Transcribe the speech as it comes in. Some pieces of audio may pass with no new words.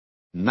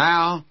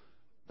Now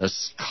the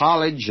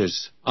college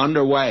is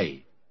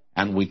underway,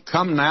 and we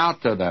come now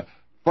to the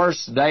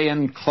first day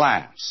in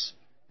class.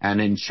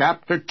 And in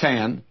chapter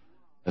 10,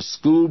 the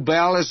school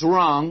bell is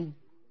rung,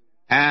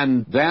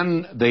 and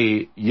then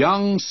the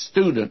young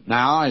student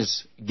now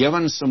is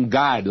given some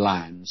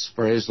guidelines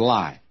for his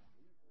life.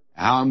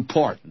 How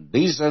important.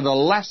 These are the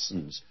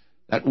lessons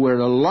that we're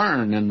to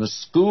learn in the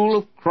school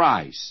of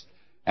Christ.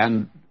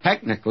 And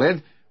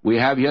technically, we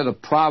have here the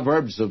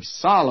Proverbs of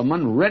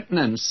Solomon written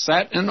and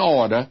set in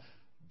order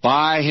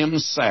by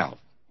himself.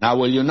 Now,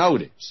 will you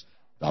notice?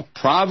 The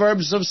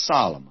Proverbs of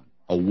Solomon.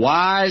 A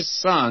wise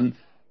son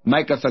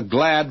maketh a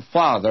glad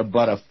father,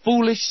 but a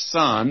foolish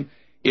son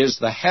is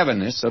the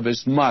heaviness of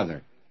his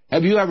mother.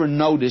 Have you ever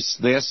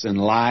noticed this in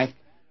life?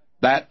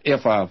 That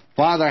if a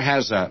father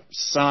has a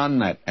son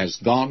that has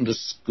gone to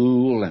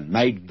school and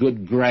made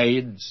good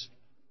grades,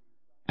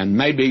 and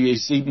maybe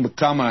he's even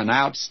become an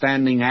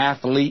outstanding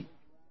athlete,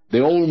 the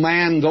old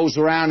man goes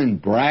around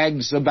and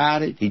brags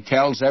about it. He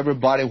tells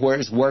everybody where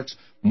his work's.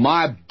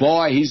 My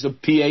boy, he's a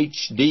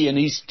Ph.D. and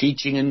he's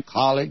teaching in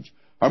college.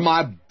 Or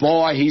my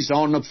boy, he's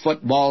on the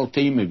football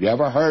team. Have you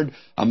ever heard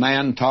a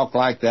man talk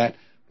like that?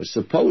 But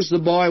suppose the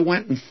boy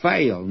went and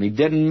failed and he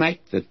didn't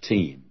make the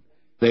team.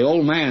 The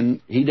old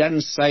man, he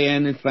doesn't say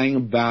anything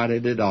about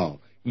it at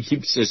all. He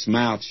keeps his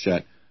mouth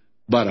shut.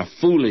 But a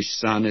foolish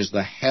son is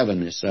the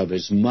heaviness of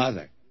his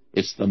mother.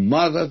 It's the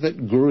mother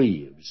that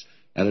grieves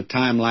at a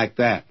time like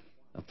that.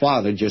 The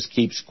father just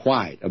keeps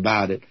quiet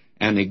about it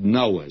and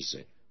ignores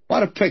it.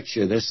 What a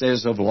picture this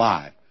is of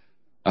life.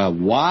 A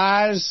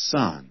wise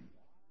son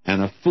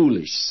and a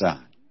foolish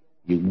son.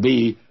 You can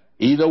be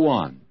either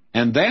one.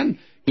 And then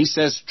he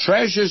says,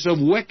 treasures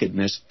of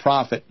wickedness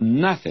profit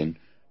nothing,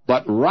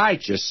 but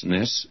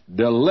righteousness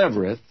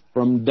delivereth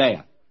from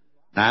death.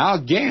 Now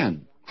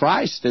again,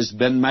 Christ has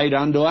been made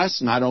unto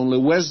us not only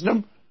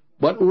wisdom,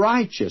 but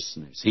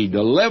righteousness. He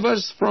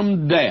delivers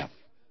from death.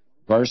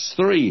 Verse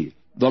 3,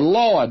 the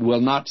Lord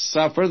will not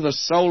suffer the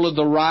soul of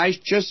the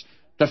righteous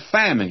to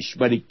famish,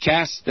 but he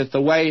casteth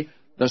away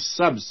the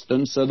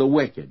substance of the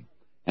wicked.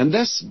 And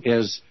this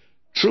is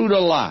true to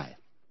life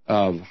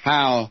of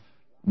how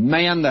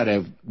men that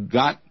have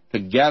got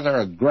together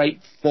a great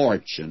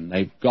fortune,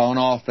 they've gone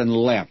off and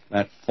left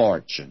that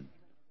fortune.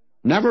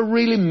 Never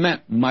really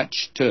meant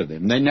much to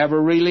them. They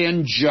never really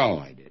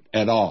enjoyed it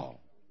at all.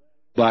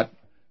 But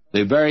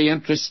the very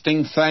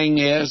interesting thing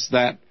is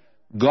that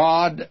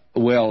God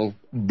will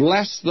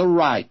bless the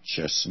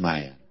righteous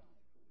man.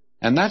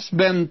 And that's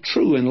been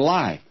true in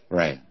life,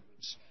 friends.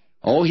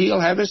 Oh,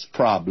 he'll have his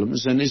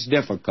problems and his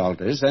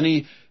difficulties, and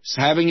he's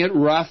having it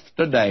rough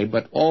today,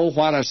 but oh,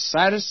 what a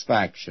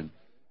satisfaction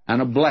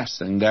and a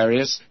blessing there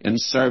is in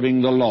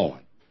serving the Lord.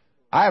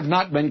 I have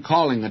not been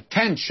calling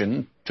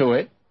attention to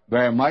it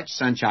very much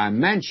since I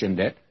mentioned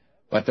it,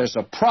 but there's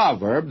a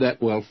proverb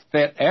that will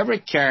fit every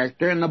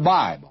character in the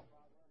Bible.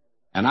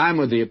 And I'm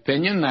of the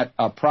opinion that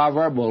a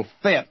proverb will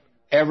fit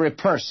every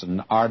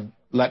person. Or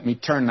let me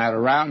turn that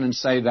around and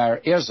say there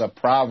is a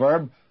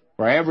proverb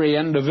for every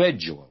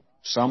individual.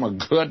 Some are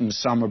good and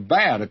some are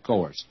bad, of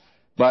course,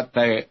 but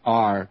they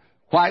are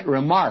quite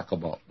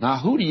remarkable. Now,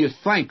 who do you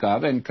think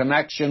of in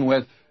connection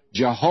with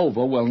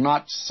Jehovah will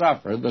not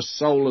suffer the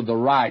soul of the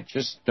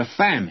righteous to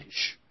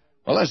famish?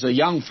 Well, there's a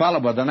young fellow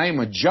by the name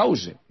of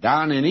Joseph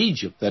down in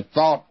Egypt that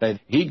thought that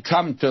he'd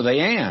come to the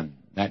end,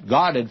 that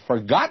God had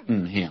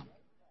forgotten him.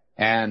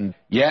 And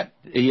yet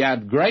he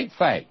had great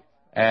faith.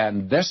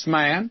 And this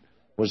man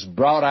was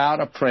brought out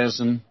of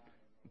prison,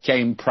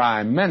 became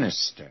prime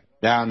minister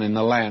down in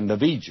the land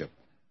of Egypt.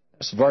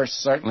 This verse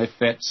certainly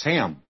fits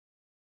him.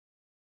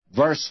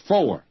 Verse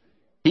 4,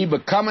 he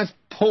becometh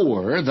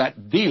poor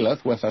that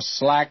dealeth with a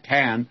slack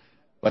hand,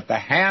 but the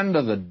hand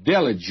of the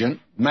diligent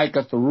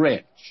maketh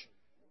rich.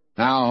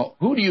 Now,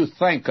 who do you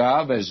think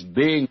of as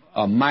being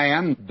a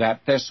man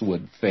that this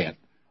would fit?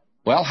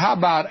 Well, how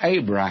about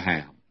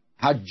Abraham?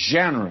 How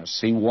generous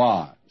he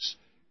was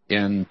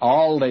in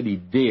all that he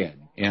did,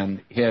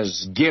 in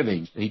his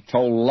giving. He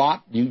told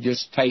Lot, you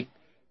just take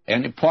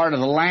any part of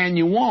the land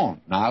you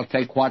want, and I'll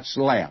take what's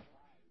left.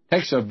 It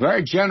takes a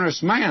very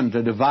generous man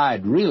to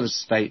divide real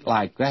estate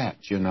like that,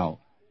 you know.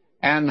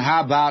 And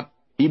how about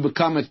he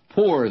becometh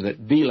poor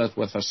that dealeth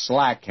with a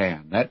slack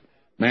hand? That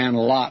man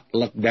Lot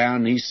looked down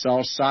and he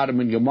saw Sodom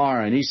and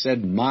Gomorrah, and he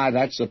said, my,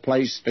 that's the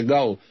place to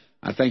go.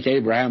 I think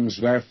Abraham's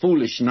very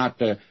foolish not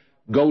to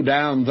go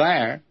down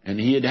there, and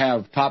he'd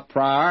have top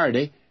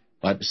priority.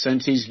 But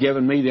since he's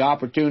given me the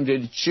opportunity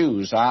to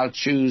choose, I'll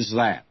choose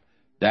that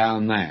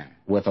down there.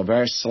 With a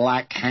very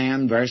slack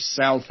hand, very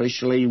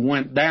selfishly, he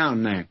went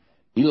down there.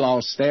 He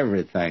lost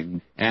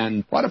everything.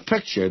 And what a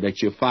picture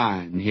that you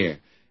find here.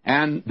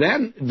 And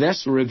then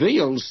this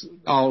reveals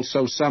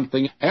also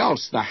something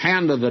else. The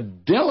hand of the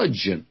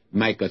diligent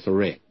maketh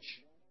rich.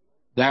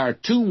 There are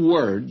two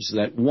words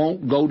that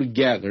won't go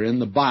together in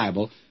the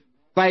Bible.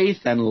 Faith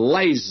and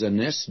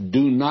laziness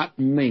do not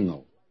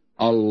mingle.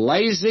 A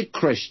lazy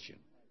Christian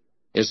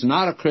is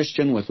not a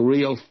Christian with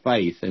real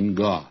faith in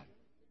God.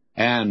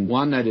 And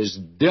one that is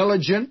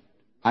diligent,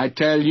 I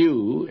tell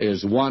you,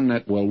 is one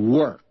that will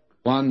work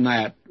one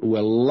that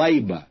will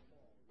labor.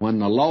 When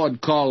the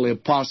Lord called the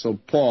Apostle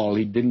Paul,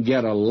 he didn't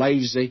get a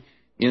lazy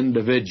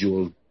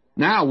individual.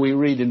 Now we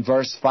read in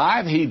verse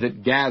 5, he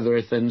that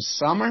gathereth in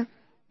summer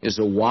is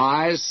a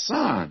wise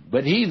son,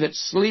 but he that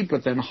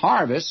sleepeth in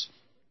harvest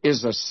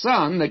is a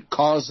son that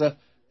causeth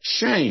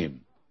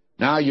shame.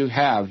 Now you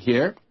have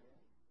here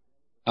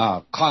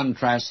a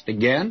contrast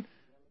again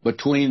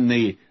between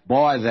the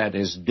boy that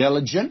is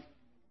diligent.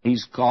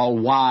 He's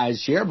called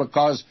wise here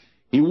because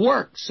he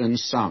works in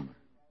summer.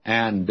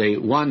 And the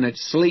one that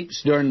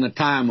sleeps during the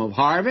time of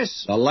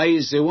harvest, the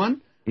lazy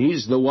one,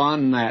 he's the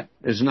one that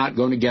is not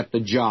going to get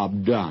the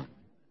job done.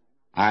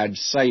 I'd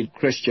say,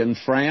 Christian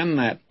friend,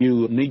 that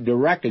you need to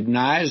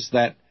recognize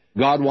that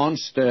God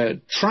wants to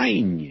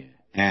train you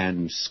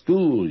and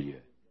school you.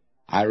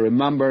 I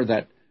remember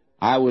that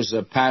I was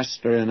a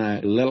pastor in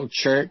a little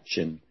church,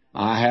 and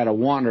I had a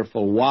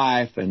wonderful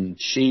wife, and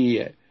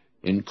she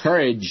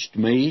encouraged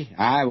me.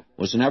 I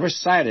was never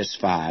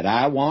satisfied.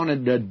 I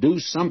wanted to do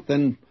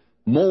something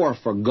more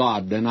for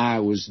God than I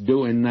was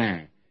doing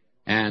there.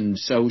 And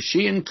so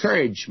she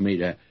encouraged me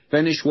to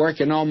finish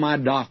working on my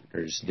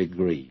doctor's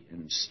degree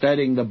and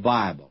studying the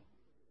Bible,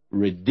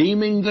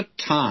 redeeming the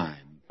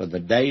time, for the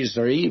days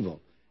are evil.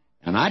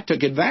 And I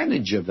took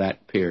advantage of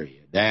that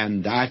period,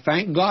 and I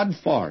thank God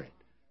for it.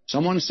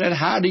 Someone said,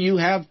 how do you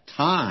have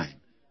time?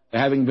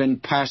 Having been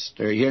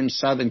pastor here in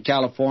Southern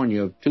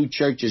California of 2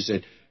 churches,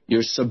 that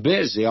you're so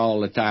busy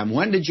all the time.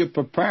 When did you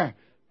prepare?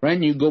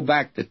 Friend, you go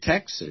back to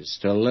Texas,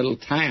 to a little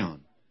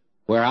town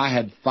where I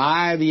had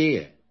 5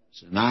 years.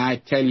 And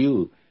I tell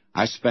you,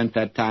 I spent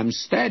that time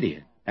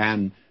studying.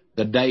 And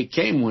the day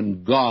came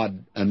when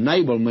God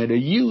enabled me to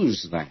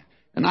use that.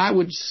 And I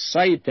would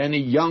say to any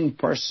young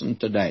person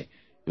today,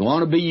 you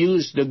want to be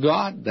used to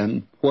God,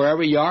 then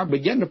wherever you are,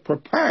 begin to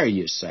prepare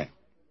yourself.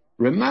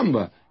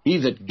 Remember, he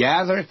that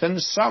gathereth in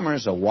the summer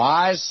is a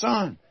wise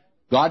son.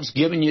 God's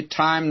given you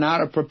time now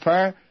to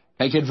prepare.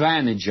 Take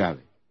advantage of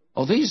it.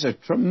 Oh, these are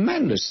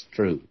tremendous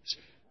truths.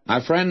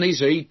 My friend,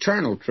 these are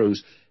eternal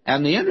truths.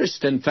 And the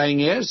interesting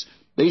thing is,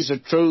 these are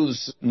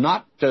truths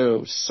not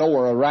to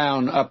soar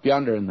around up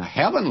yonder in the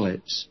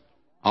heavenlies,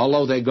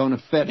 although they're going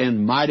to fit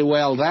in mighty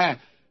well there.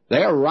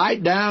 They're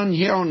right down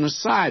here on the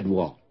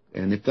sidewalk.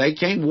 And if they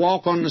can't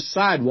walk on the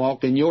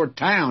sidewalk in your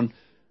town,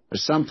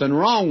 there's something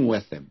wrong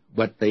with them.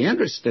 But the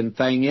interesting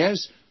thing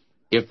is,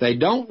 if they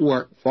don't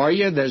work for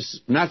you,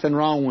 there's nothing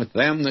wrong with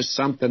them. There's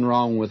something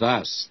wrong with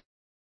us.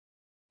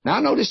 Now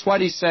notice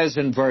what he says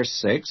in verse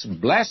 6.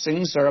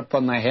 Blessings are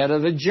upon the head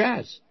of the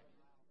just,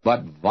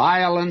 but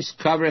violence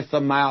covereth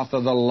the mouth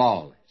of the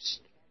lawless.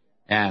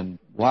 And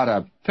what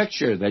a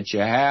picture that you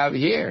have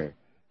here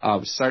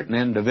of certain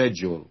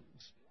individuals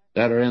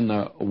that are in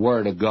the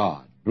Word of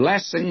God.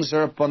 Blessings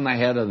are upon the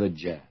head of the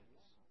just.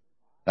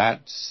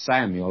 That's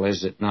Samuel,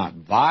 is it not?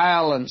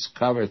 Violence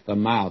covereth the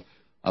mouth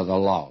of the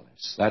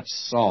lawless. That's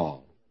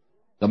Saul.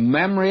 The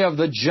memory of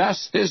the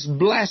just is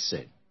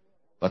blessed,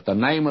 but the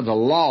name of the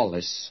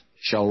lawless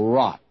shall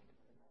rot.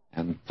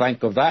 And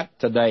think of that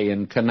today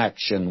in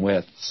connection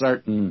with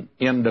certain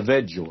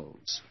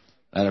individuals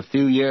that a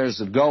few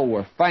years ago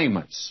were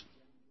famous,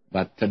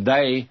 but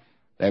today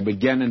they're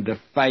beginning to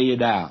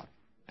fade out.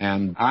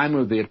 And I'm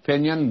of the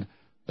opinion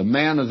the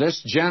men of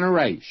this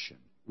generation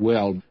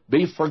will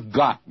be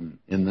forgotten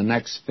in the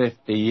next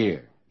 50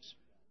 years.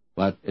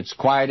 But it's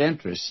quite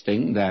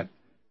interesting that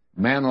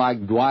men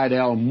like Dwight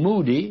L.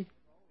 Moody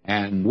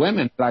and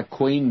women like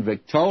Queen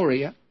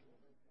Victoria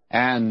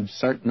and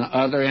certain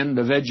other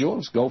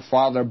individuals go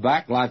farther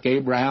back like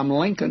Abraham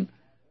Lincoln,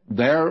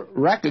 they're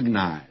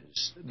recognized.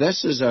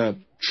 This is a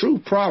true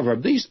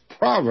proverb. These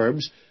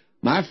proverbs,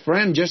 my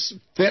friend, just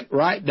fit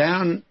right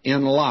down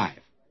in life.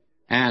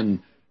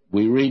 And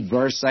we read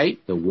verse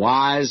 8, the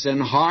wise in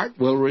heart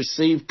will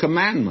receive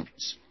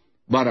commandments,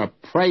 but a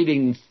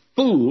prating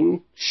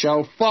fool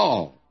shall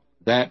fall.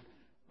 That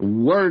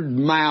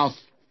word-mouth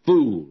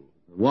fool,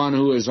 one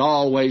who is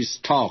always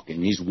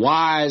talking. He's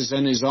wise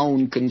in his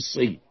own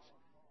conceit,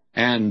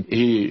 and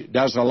he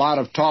does a lot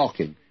of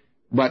talking.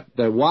 But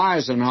the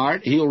wise in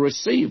heart, he'll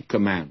receive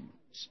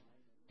commandments.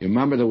 You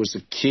remember there was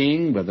a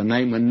king by the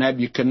name of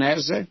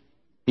Nebuchadnezzar?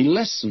 He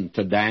listened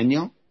to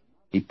Daniel.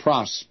 He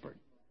prospered.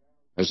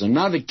 There's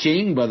another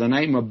king by the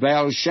name of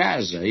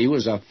Belshazzar. He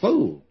was a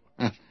fool.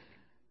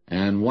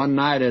 And one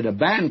night at a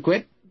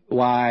banquet,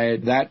 why,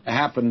 that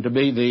happened to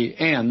be the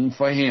end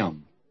for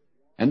him.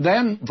 And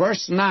then,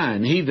 verse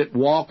 9, he that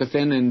walketh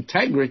in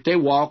integrity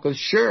walketh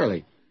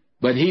surely,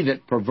 but he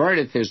that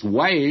perverteth his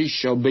ways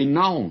shall be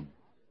known.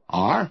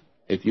 Or,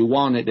 if you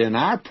want it in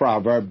our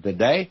proverb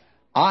today,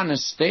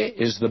 honesty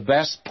is the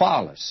best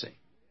policy.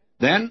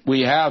 Then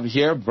we have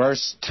here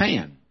verse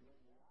 10.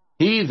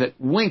 He that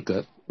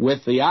winketh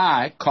with the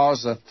eye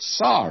causeth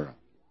sorrow,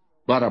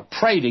 but a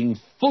prating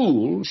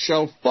fool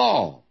shall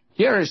fall.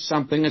 Here is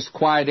something that's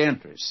quite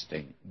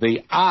interesting.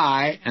 The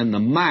eye and the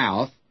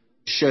mouth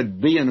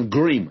should be in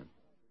agreement.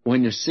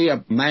 When you see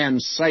a man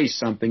say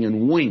something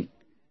and wink,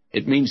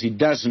 it means he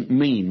doesn't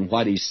mean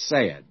what he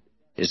said.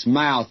 His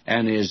mouth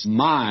and his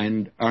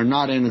mind are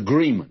not in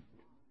agreement.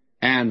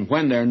 And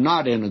when they're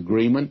not in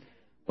agreement,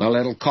 well,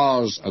 it'll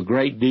cause a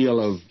great deal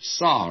of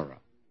sorrow.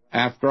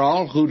 After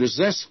all, who does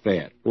this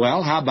fit?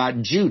 Well, how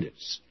about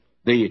Judas?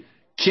 The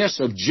kiss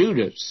of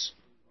Judas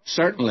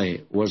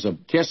certainly was a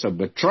kiss of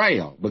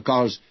betrayal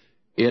because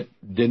it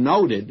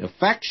denoted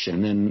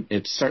affection, and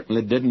it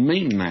certainly didn't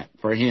mean that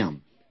for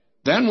him.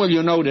 Then will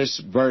you notice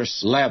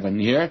verse 11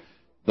 here?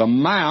 The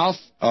mouth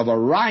of a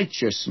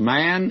righteous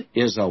man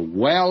is a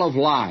well of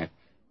life,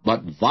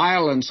 but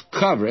violence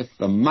covereth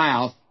the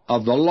mouth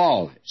of the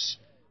lawless.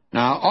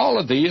 Now, all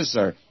of these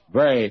are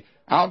very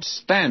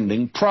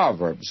outstanding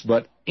proverbs,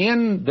 but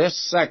in this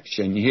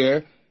section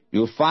here,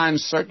 you'll find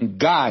certain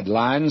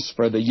guidelines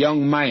for the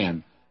young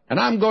man. And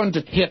I'm going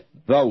to hit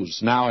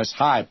those now as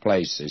high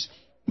places.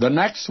 The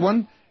next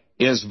one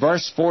is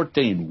verse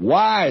 14.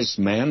 Wise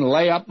men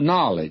lay up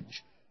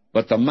knowledge,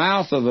 but the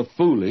mouth of the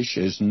foolish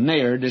is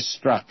near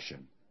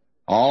destruction.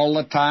 All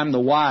the time the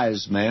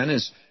wise man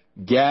is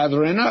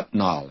gathering up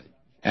knowledge.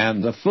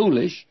 And the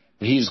foolish,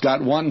 he's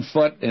got one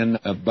foot in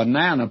a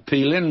banana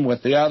peeling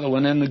with the other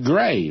one in the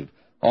grave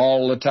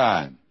all the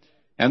time.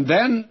 And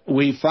then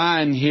we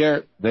find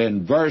here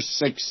in verse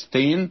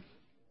 16,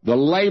 the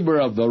labor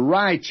of the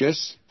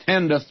righteous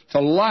tendeth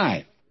to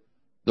life,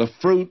 the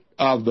fruit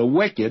of the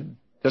wicked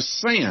to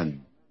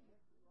sin.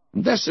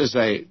 This is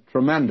a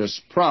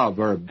tremendous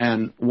proverb,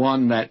 and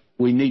one that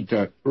we need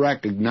to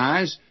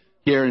recognize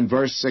here in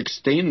verse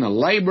 16. The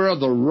labor of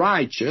the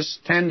righteous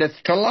tendeth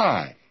to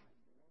life.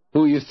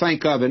 Who you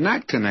think of in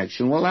that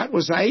connection? Well, that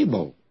was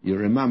Abel. You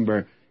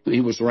remember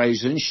he was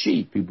raising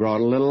sheep. He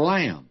brought a little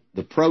lamb.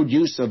 The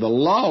produce of the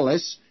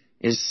lawless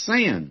is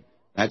sin.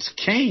 That's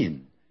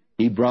Cain.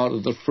 He brought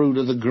the fruit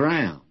of the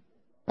ground.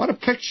 What a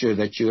picture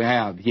that you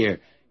have here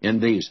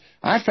in these.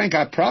 I think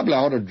I probably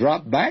ought to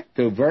drop back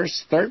to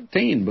verse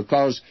 13,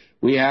 because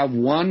we have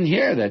one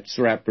here that's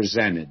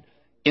represented.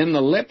 In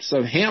the lips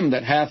of him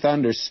that hath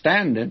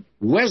understanding,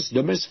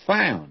 wisdom is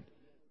found.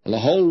 The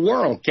whole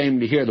world came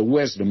to hear the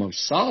wisdom of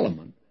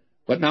Solomon.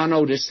 But now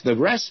notice the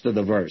rest of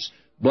the verse.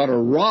 But a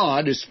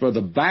rod is for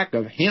the back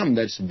of him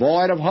that's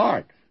void of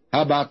heart.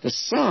 How about the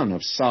son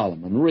of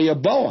Solomon,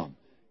 Rehoboam?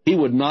 He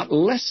would not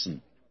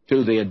listen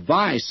to the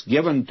advice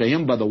given to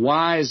him by the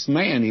wise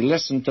man. He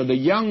listened to the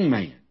young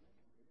man.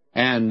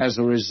 And as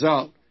a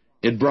result,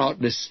 it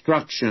brought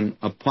destruction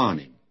upon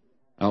him.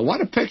 Now,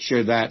 what a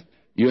picture that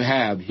you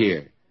have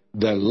here.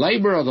 The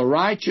labor of the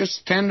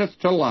righteous tendeth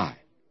to life.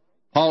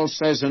 Paul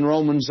says in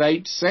Romans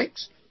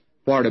 8:6,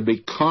 for to be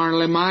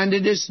carnally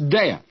minded is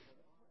death.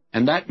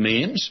 And that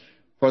means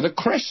for the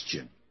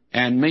Christian.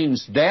 And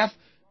means death,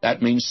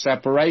 that means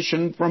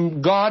separation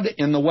from God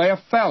in the way of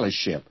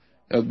fellowship.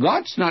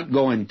 God's not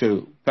going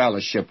to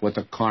fellowship with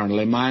a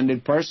carnally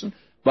minded person,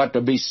 but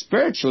to be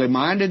spiritually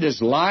minded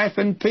is life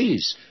and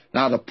peace.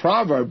 Now the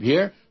proverb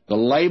here, the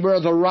labor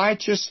of the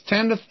righteous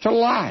tendeth to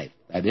life.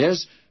 That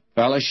is,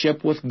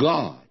 fellowship with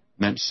God.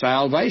 Meant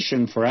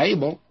salvation for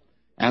Abel.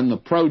 And the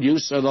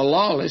produce of the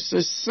lawless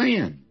is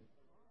sin.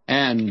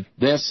 And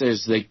this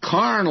is the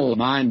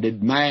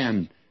carnal-minded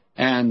man,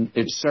 and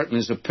it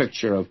certainly is a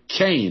picture of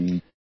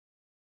Cain.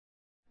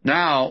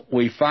 Now,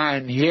 we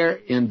find here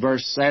in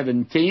verse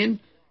 17,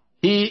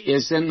 he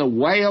is in the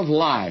way of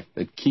life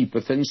that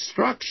keepeth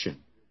instruction,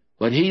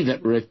 but he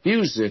that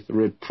refuseth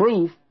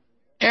reproof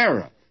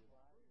erreth.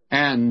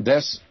 And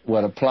this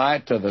would apply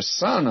to the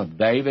son of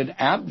David,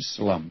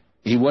 Absalom.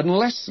 He wouldn't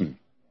listen.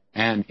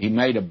 And he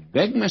made a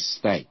big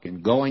mistake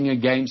in going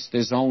against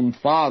his own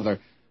father,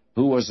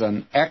 who was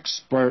an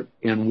expert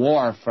in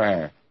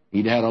warfare.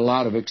 He'd had a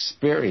lot of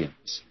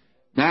experience.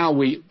 Now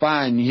we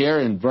find here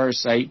in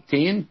verse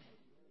 18,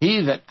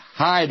 he that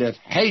hideth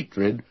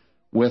hatred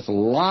with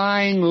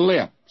lying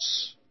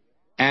lips,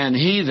 and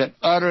he that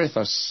uttereth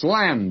a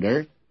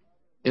slander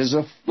is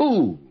a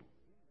fool.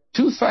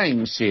 Two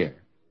things here.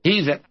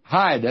 He that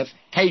hideth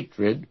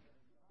hatred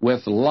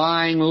with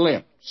lying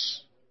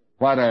lips.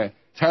 What a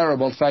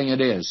terrible thing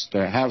it is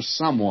to have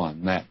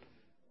someone that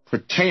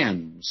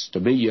pretends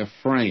to be your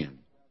friend,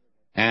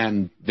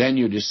 and then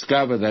you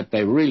discover that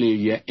they really are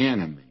your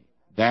enemy.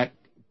 That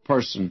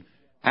person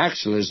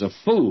actually is a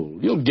fool.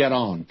 You'll get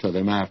on to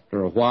them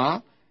after a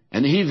while.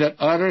 And he that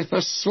uttereth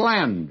a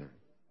slander,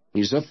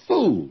 he's a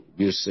fool,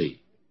 you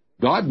see.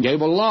 God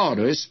gave a law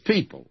to his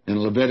people in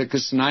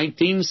Leviticus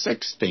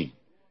 19:16.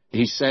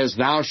 He says,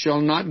 thou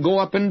shalt not go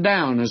up and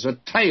down as a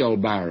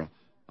talebearer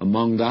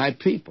among thy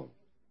people.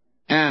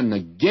 And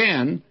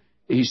again,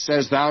 he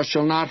says, thou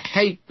shalt not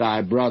hate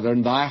thy brother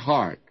in thy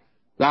heart.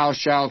 Thou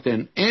shalt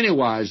in any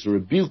wise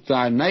rebuke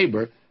thy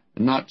neighbor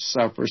and not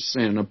suffer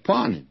sin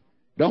upon him.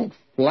 Don't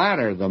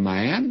flatter the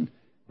man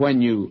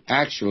when you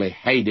actually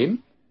hate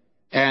him,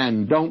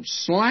 and don't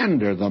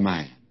slander the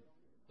man.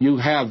 You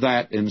have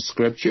that in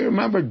Scripture.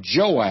 Remember,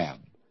 Joab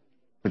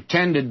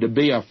pretended to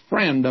be a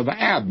friend of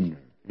Abner,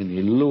 and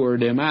he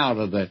lured him out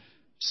of the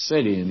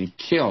city, and he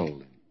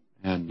killed him.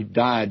 And he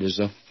died as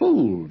a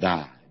fool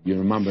died. You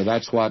remember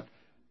that's what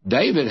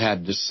David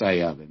had to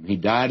say of him. He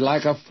died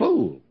like a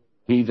fool.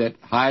 He that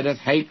hideth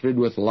hatred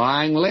with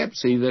lying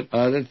lips, he that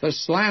uttereth a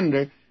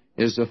slander,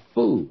 is a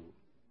fool.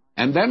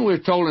 And then we're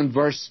told in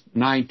verse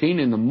 19,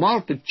 in the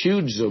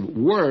multitudes of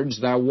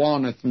words thou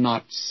wantest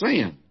not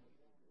sin,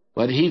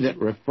 but he that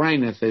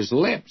refraineth his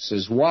lips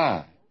is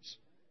wise.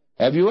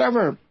 Have you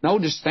ever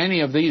noticed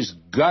any of these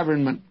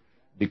government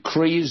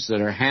decrees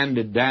that are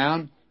handed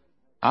down?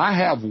 I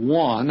have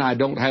one. I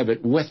don't have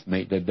it with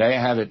me today.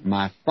 I have it in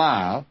my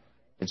file.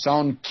 It's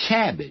on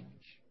cabbage.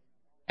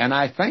 And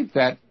I think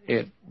that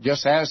it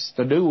just has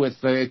to do with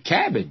the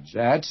cabbage.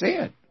 That's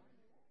it.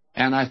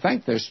 And I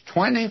think there's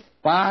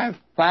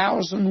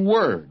 25,000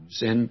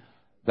 words in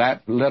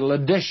that little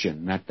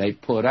edition that they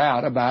put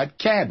out about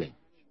cabbage.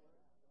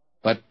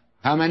 But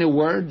how many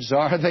words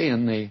are they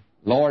in the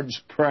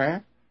Lord's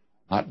Prayer?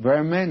 Not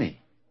very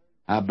many.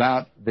 How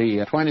about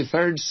the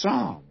 23rd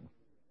Psalm?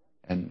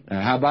 And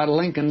how about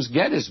Lincoln's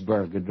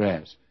Gettysburg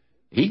Address?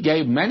 He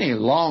gave many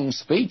long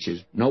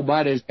speeches.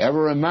 Nobody's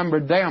ever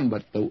remembered them,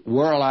 but the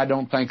world, I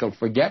don't think, will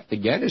forget the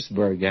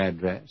Gettysburg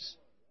Address.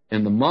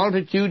 In the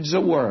multitudes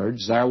of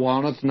words thou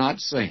wantest not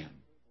sin,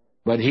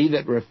 but he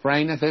that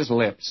refraineth his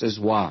lips is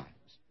wise.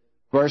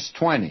 Verse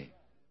 20,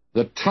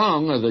 the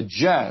tongue of the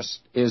just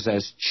is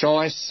as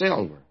choice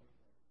silver.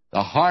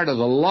 The heart of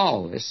the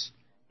lawless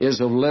is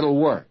of little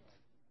worth.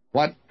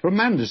 What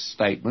tremendous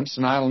statements,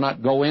 and I'll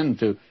not go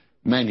into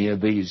many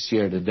of these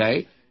here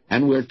today.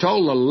 And we're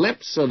told the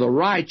lips of the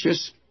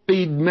righteous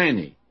feed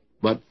many,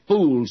 but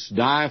fools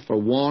die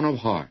for want of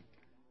heart.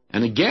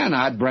 And again,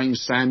 I'd bring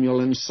Samuel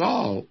and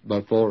Saul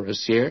before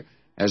us here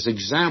as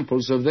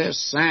examples of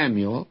this.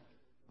 Samuel,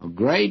 a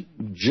great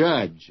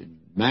judge and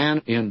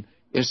man in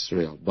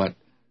Israel, but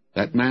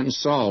that man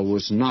Saul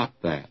was not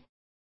that.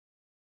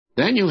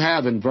 Then you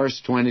have in verse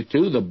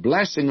 22, the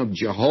blessing of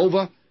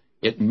Jehovah,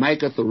 it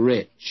maketh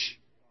rich,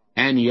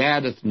 and he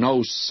addeth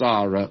no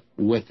sorrow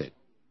with it.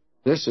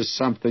 This is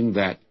something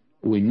that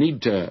we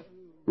need to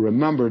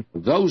remember.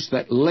 Those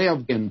that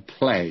live in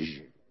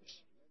pleasures,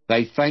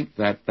 they think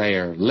that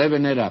they're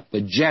living it up.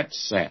 The jet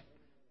set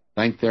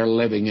think they're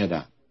living it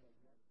up.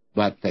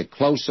 But the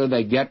closer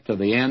they get to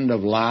the end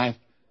of life,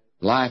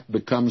 life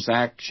becomes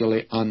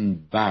actually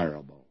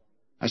unbearable.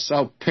 I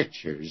saw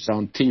pictures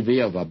on TV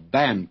of a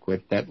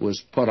banquet that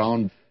was put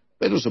on.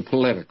 It was a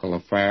political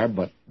affair,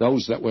 but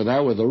those that were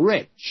there were the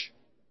rich.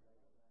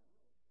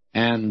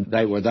 And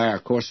they were there,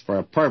 of course, for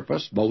a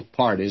purpose. Both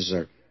parties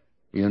are,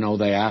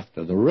 they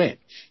after the rich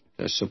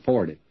to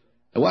support it.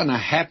 There wasn't a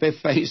happy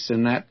face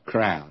in that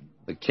crowd.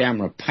 The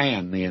camera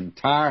panned the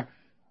entire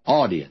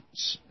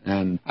audience.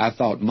 And I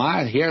thought,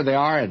 here they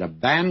are at a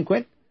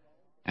banquet,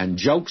 and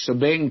jokes are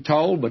being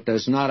told, but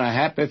there's not a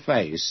happy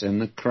face in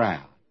the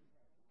crowd.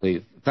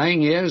 The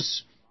thing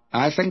is,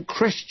 I think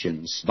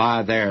Christians,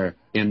 by their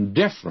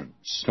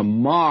indifference to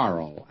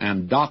moral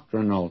and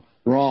doctrinal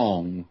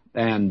wrong,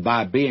 and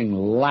by being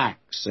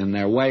lax in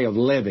their way of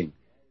living,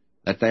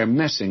 that they're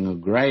missing a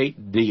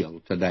great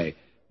deal today.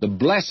 The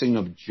blessing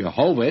of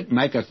Jehovah, it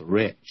maketh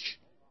rich,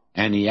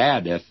 and he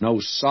addeth no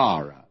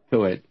sorrow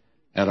to it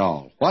at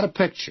all. What a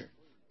picture.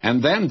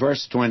 And then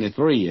verse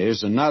 23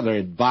 is another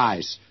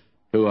advice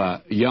to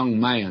a young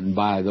man,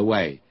 by the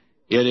way.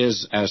 It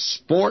is as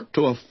sport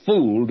to a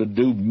fool to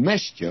do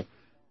mischief,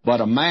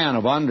 but a man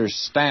of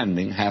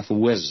understanding hath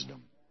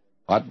wisdom.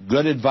 What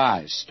good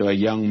advice to a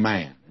young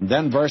man. And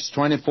then verse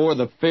 24,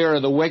 the fear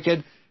of the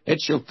wicked, it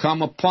shall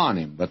come upon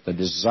him, but the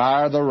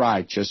desire of the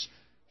righteous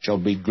shall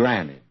be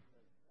granted.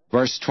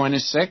 Verse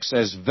 26,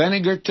 as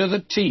vinegar to the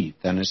teeth,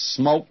 and as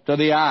smoke to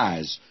the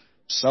eyes,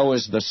 so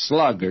is the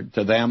sluggard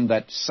to them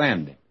that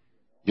send it.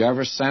 You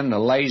ever send a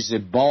lazy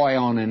boy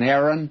on an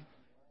errand,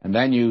 and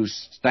then you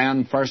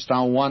stand first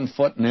on one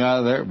foot and the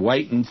other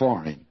waiting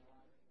for him?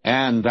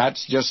 And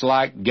that's just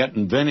like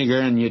getting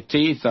vinegar in your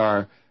teeth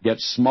or get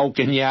smoke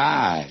in your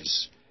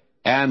eyes.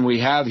 And we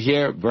have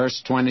here,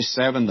 verse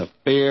 27, the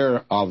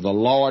fear of the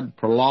Lord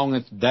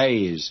prolongeth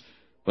days,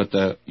 but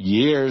the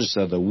years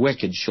of the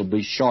wicked shall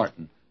be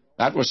shortened.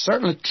 That was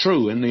certainly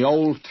true in the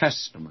Old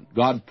Testament.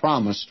 God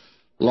promised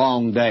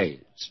long days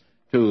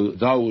to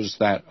those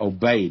that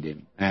obeyed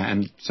him.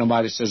 And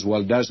somebody says,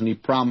 well, doesn't he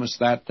promise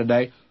that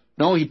today?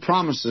 No, he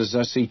promises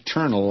us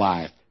eternal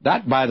life.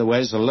 That, by the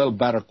way, is a little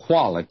better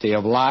quality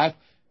of life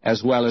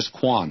as well as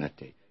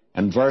quantity.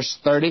 And verse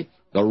 30,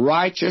 the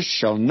righteous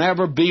shall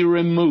never be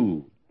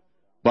removed,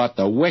 but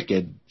the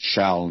wicked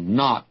shall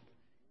not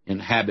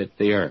inhabit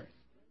the earth.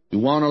 You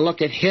want to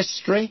look at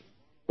history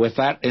with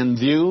that in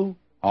view?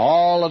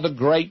 All of the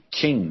great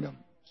kingdoms,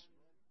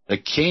 the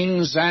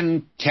kings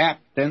and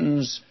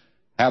captains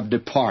have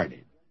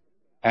departed,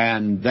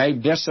 and they've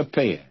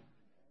disappeared.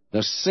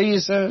 The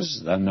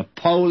Caesars, the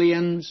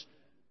Napoleons,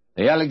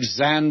 the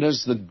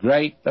Alexanders the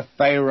Great, the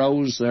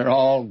Pharaohs, they're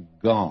all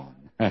gone.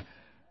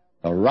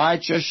 The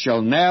righteous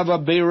shall never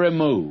be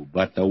removed,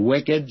 but the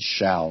wicked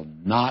shall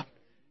not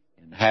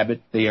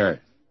inhabit the earth.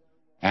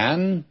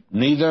 And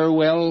neither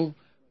will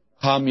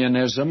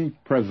communism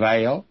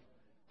prevail.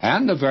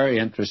 And the very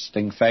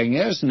interesting thing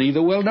is,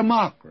 neither will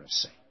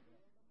democracy.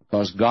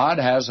 Because God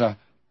has a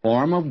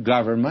form of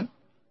government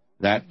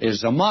that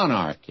is a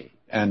monarchy.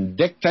 And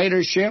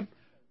dictatorship,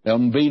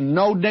 there'll be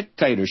no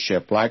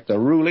dictatorship like the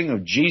ruling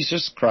of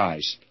Jesus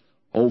Christ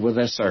over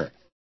this earth.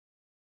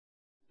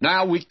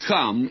 Now we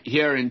come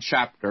here in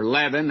chapter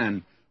 11,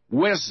 and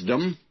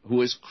wisdom,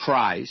 who is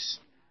Christ,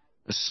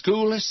 the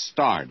school has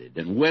started,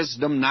 and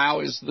wisdom now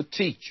is the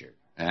teacher.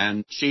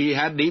 And she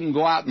had to even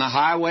go out in the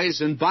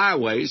highways and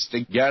byways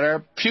to get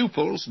her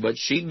pupils, but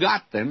she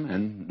got them,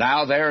 and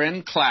now they're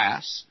in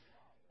class.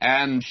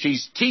 And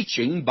she's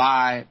teaching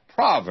by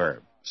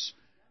Proverbs.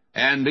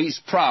 And these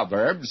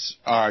Proverbs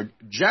are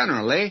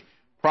generally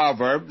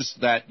Proverbs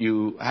that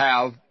you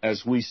have,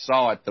 as we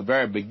saw at the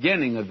very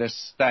beginning of this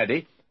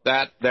study,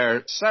 that there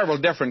are several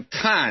different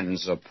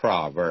kinds of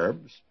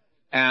Proverbs,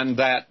 and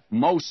that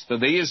most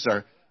of these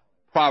are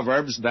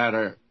Proverbs that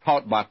are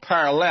taught by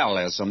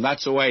parallelism.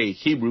 That's the way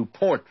Hebrew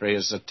poetry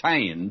is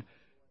attained,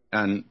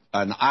 and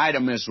an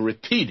item is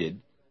repeated,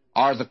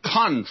 or the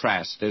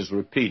contrast is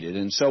repeated.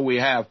 And so we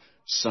have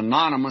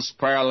synonymous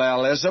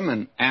parallelism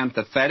and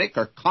antithetic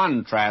or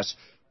contrast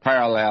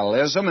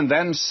parallelism, and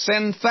then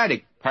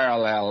synthetic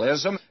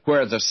parallelism,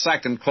 where the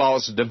second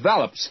clause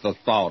develops the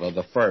thought of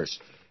the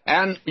first.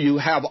 And you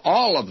have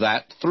all of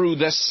that through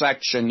this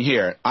section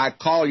here. I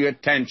call your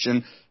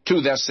attention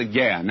to this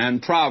again.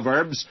 And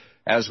Proverbs,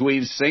 as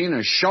we've seen,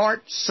 are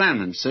short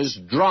sentences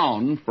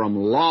drawn from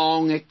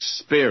long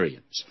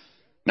experience.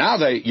 Now,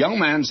 the young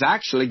man's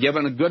actually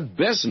given a good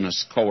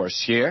business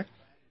course here.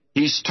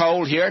 He's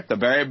told here at the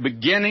very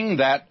beginning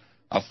that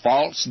a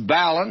false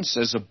balance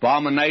is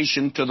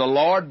abomination to the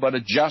Lord, but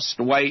a just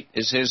weight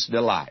is His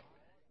delight.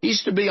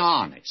 He's to be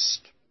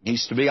honest.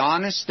 He's to be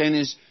honest in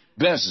his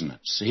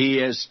business. He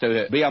is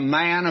to be a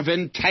man of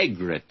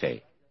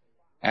integrity.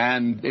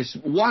 And it's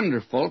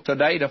wonderful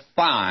today to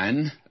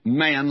find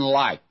men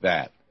like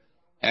that.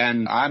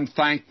 And I'm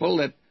thankful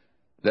that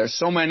there's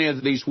so many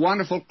of these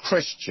wonderful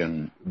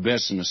Christian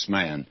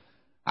businessmen.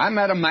 I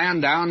met a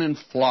man down in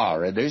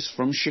Florida. He's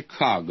from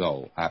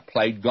Chicago. I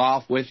played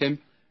golf with him.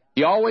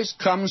 He always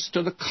comes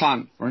to the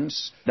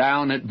conference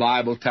down at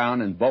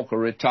Bibletown in Boca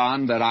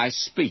Raton that I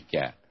speak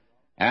at.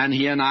 And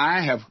he and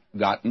I have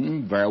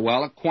gotten very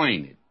well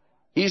acquainted.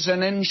 He's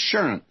an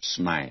insurance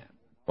man.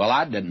 Well,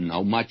 I didn't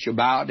know much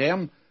about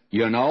him,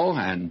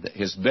 and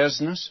his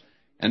business.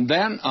 And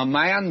then a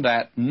man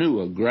that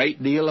knew a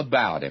great deal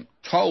about him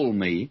told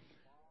me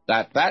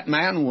that that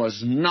man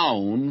was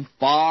known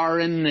far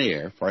and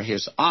near for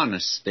his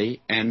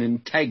honesty and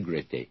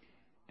integrity.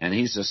 And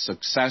he's a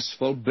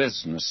successful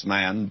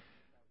businessman.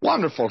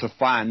 Wonderful to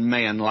find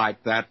men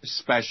like that,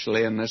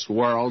 especially in this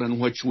world in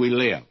which we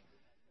live.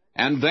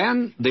 And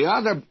then the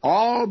other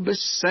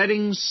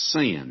all-besetting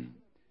sin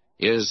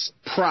is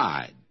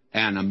pride.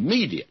 And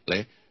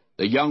immediately,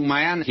 the young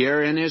man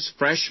here in his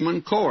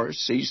freshman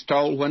course, he's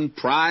told, when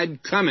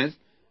pride cometh,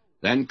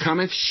 then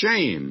cometh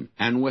shame,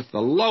 and with the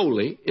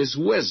lowly is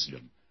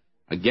wisdom.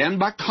 Again,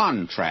 by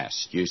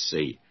contrast, you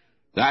see,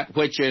 that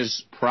which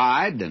is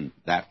pride and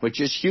that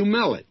which is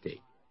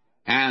humility.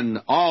 And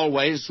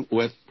always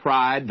with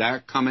pride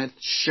there cometh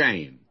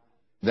shame.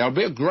 There'll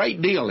be a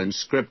great deal in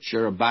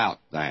Scripture about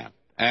that,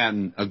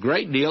 and a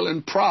great deal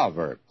in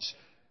Proverbs.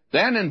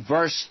 Then in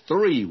verse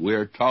 3,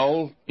 we're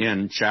told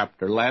in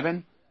chapter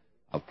 11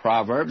 of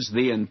Proverbs,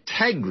 the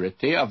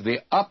integrity of the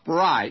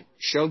upright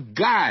shall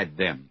guide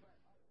them,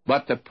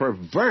 but the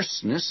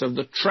perverseness of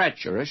the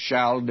treacherous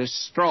shall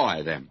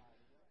destroy them.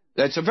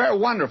 That's a very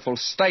wonderful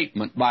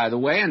statement, by the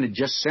way, and it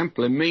just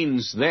simply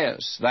means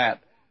this,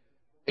 that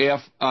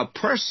if a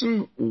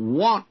person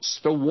wants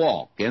to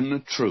walk in the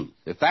truth,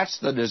 if that's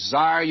the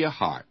desire of your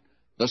heart,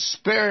 the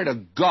Spirit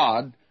of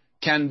God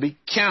can be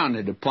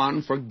counted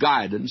upon for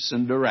guidance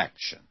and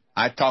direction.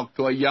 I talked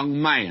to a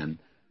young man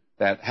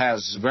that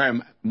has very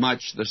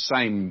much the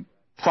same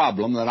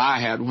problem that I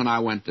had when I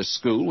went to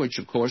school, which,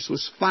 of course,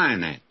 was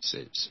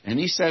finances. And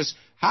he says,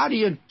 how do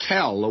you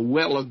tell the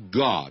will of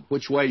God?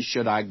 Which way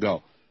should I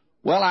go?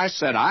 Well, I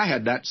said, I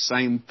had that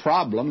same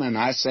problem, and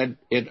I said,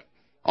 it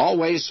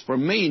always, for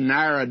me,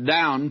 narrowed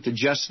down to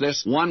just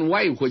this one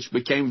way, which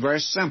became very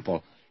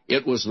simple.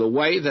 It was the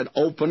way that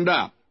opened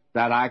up,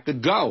 that I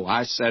could go.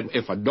 I said,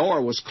 if a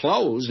door was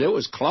closed, it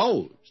was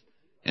closed.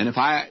 And if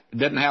I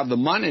didn't have the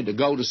money to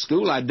go to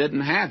school, I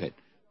didn't have it.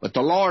 But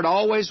the Lord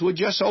always would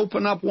just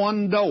open up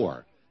one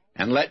door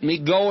and let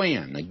me go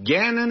in.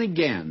 Again and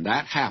again,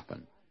 that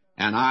happened.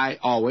 And I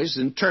always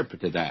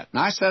interpreted that. And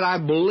I said, I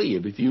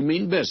believe if you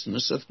mean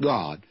business with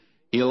God,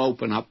 He'll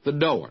open up the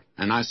door.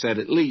 And I said,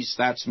 at least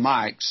that's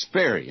my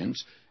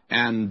experience,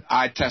 and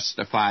I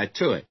testify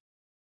to it.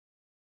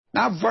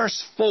 Now,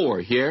 verse 4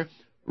 here,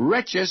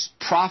 riches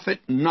profit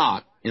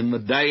not in the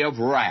day of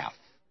wrath,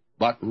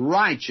 but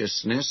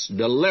righteousness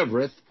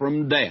delivereth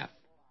from death.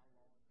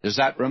 Does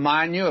that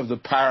remind you of the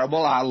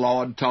parable our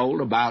Lord told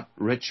about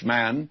rich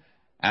man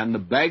and the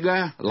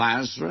beggar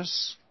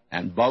Lazarus,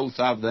 and both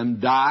of them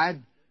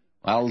died?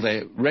 Well,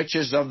 the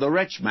riches of the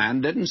rich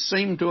man didn't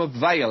seem to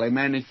avail him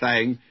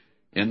anything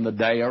in the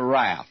day of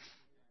wrath.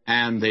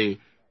 And the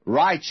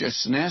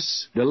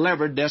righteousness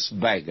delivered this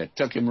beggar,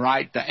 took him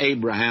right to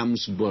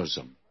Abraham's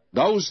bosom.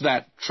 Those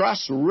that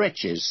trust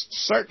riches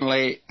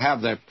certainly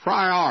have their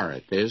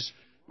priorities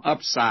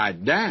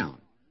upside down.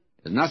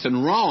 There's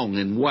nothing wrong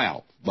in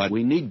wealth, but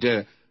we need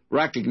to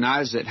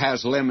recognize it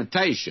has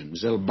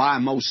limitations. It'll buy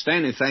most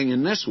anything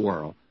in this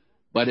world,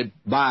 but it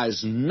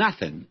buys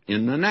nothing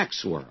in the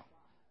next world.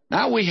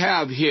 Now we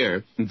have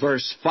here in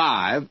verse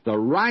 5, the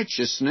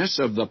righteousness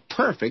of the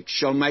perfect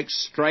shall make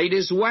straight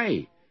his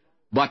way,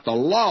 but the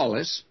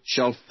lawless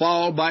shall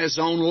fall by his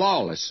own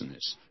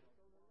lawlessness.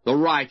 The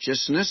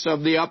righteousness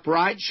of the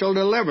upright shall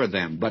deliver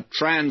them, but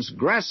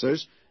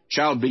transgressors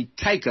shall be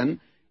taken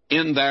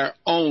in their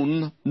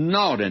own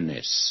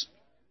naughtiness.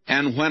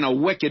 And when a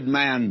wicked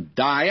man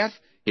dieth,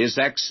 his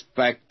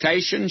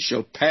expectation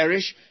shall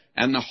perish,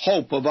 and the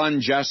hope of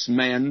unjust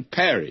men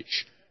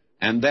perish.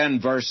 And then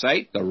verse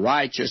 8, the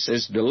righteous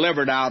is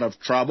delivered out of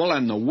trouble,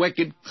 and the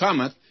wicked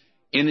cometh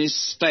in his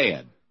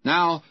stead.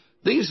 Now,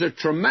 these are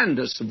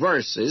tremendous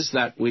verses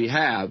that we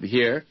have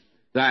here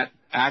that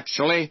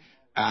actually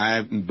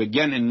I'm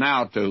beginning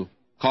now to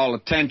call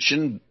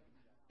attention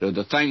to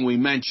the thing we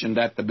mentioned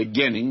at the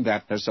beginning,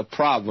 that there's a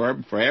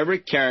proverb for every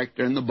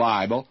character in the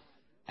Bible,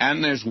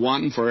 and there's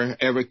one for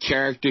every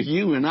character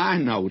you and I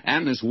know,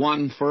 and there's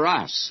one for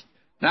us.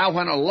 Now,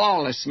 when a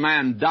lawless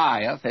man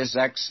dieth, his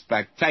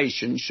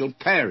expectation shall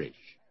perish.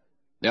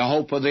 The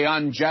hope of the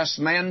unjust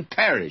man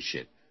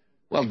perisheth.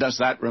 Well, does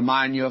that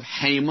remind you of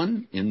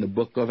Haman in the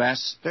book of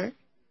Esther?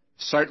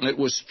 Certainly it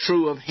was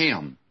true of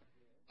him.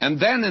 And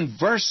then in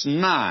verse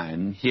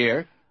 9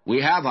 here,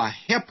 we have a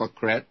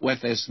hypocrite with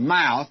his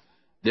mouth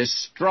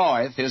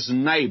destroyeth his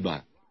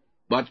neighbor,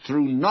 but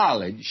through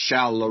knowledge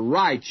shall the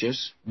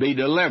righteous be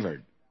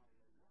delivered.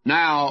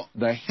 Now,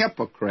 the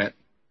hypocrite,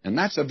 and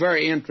that's a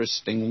very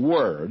interesting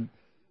word.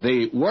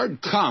 The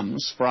word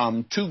comes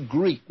from two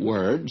Greek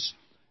words.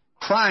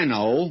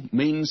 Krino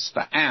means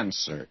to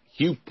answer.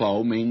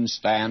 Hupo means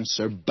to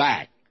answer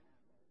back.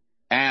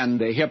 And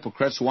the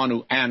hypocrite's one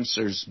who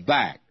answers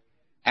back.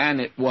 And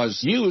it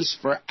was used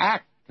for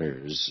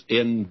actors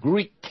in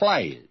Greek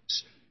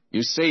plays.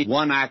 You see,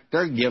 one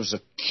actor gives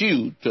a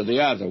cue to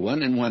the other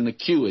one, and when the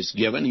cue is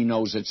given, he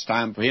knows it's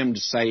time for him to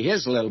say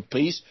his little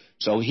piece,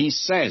 so he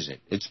says it.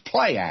 It's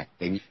play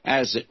acting,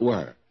 as it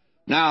were.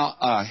 Now,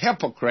 a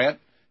hypocrite,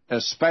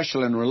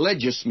 especially in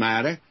religious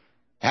matter,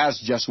 has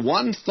just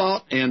one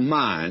thought in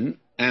mind,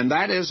 and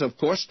that is, of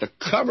course, to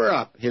cover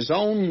up his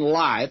own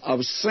life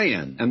of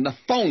sin and the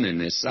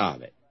phoniness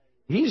of it.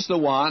 He's the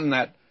one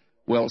that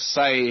will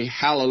say,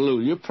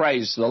 hallelujah,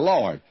 praise the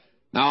Lord.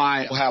 Now,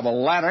 I have a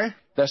letter.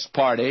 This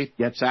party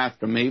gets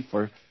after me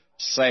for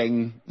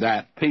saying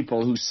that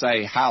people who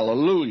say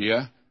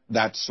hallelujah,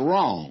 that's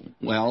wrong.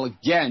 Well,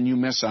 again, you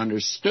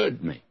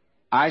misunderstood me.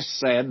 I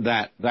said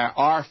that there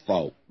are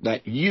folk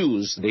that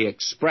use the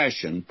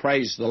expression,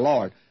 praise the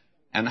Lord,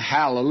 and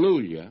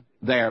hallelujah.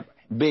 They're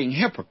being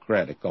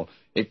hypocritical.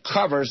 It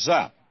covers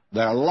up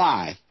their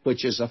life,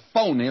 which is a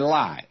phony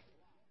life,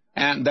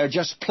 and they're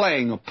just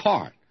playing a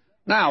part.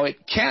 Now,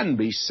 it can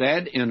be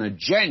said in a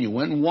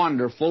genuine,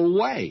 wonderful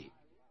way.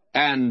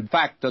 And the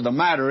fact of the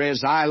matter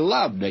is, I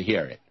love to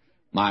hear it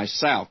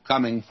myself,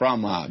 coming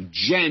from a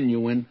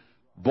genuine,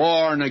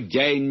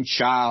 born-again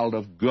child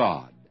of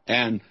God.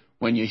 And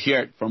when you hear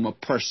it from a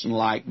person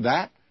like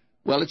that,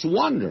 well, it's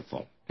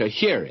wonderful to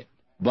hear it.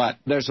 But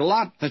there's a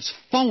lot that's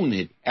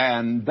phony,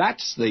 and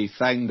that's the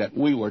thing that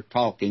we were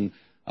talking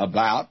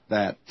about,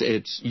 that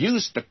it's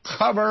used to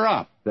cover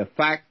up the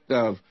fact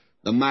of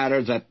the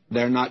matter that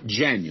they're not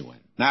genuine.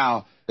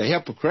 Now, the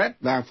hypocrite,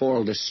 therefore,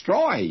 will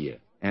destroy you,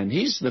 and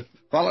he's the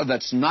fellow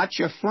that's not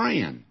your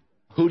friend.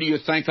 Who do you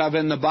think of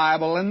in the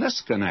Bible in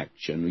this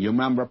connection? You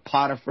remember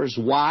Potiphar's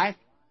wife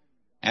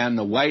and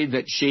the way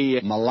that she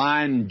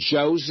maligned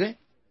Joseph,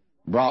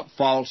 brought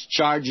false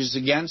charges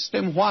against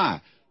him?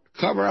 Why?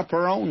 To cover up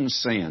her own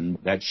sin,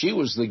 that she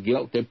was the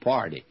guilty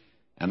party.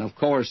 And, of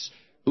course,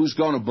 who's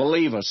going to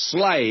believe a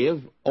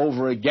slave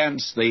over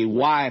against the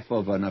wife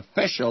of an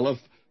official of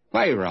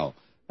Pharaoh?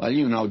 Well,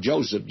 you know,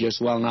 Joseph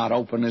just will not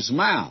open his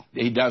mouth.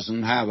 He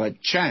doesn't have a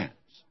chance.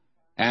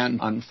 And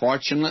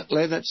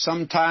unfortunately, that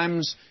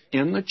sometimes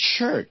in the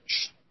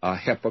church, a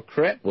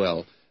hypocrite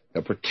will,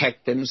 to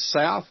protect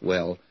himself,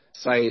 will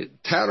say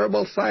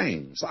terrible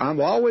things. I've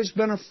always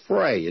been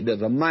afraid of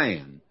the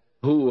man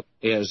who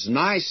is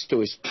nice to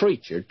his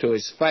preacher, to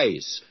his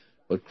face,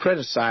 but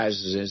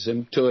criticizes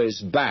him to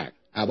his back.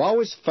 I've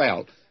always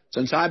felt,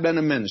 since I've been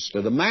a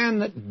minister, the man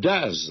that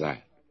does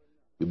that,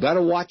 you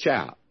better watch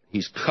out.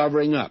 He's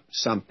covering up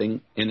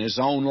something in his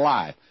own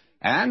life.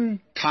 And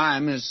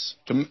time has,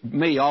 to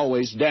me,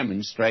 always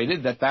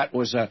demonstrated that that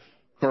was a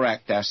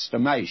correct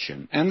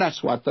estimation. And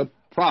that's what the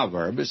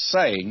proverb is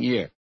saying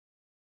here.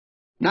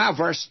 Now,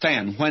 verse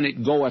 10, when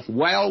it goeth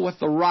well with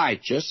the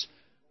righteous,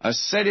 a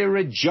city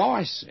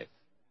rejoiceth,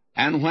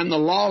 and when the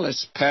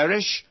lawless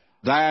perish,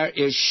 there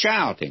is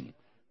shouting.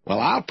 Well,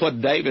 I'll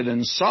put David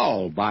and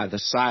Saul by the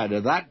side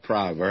of that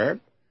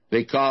proverb,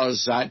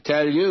 because I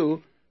tell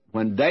you,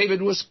 when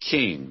David was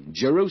king,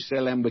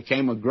 Jerusalem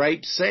became a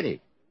great city.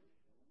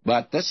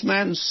 But this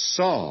man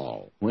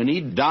Saul, when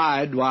he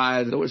died,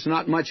 why, there was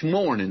not much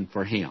mourning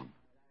for him.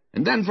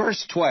 And then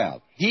verse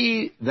 12,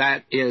 he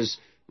that is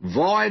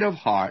void of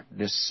heart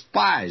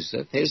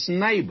despiseth his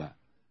neighbor,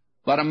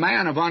 but a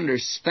man of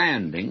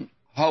understanding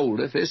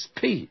holdeth his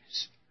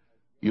peace.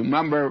 You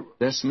remember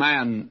this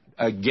man,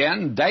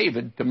 again,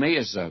 David, to me,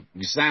 is an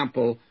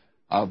example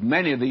of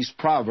many of these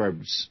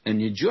proverbs. And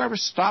did you ever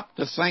stop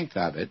to think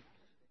of it?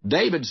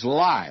 David's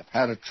life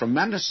had a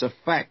tremendous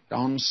effect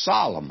on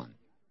Solomon,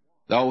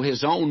 though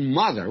his own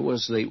mother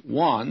was the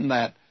one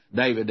that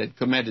David had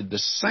committed the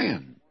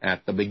sin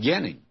at the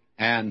beginning,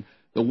 and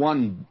the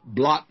one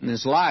blotting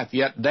his life.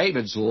 Yet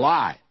David's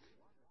life,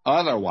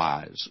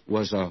 otherwise,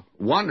 was a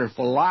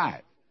wonderful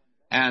life.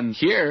 And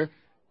here,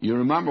 you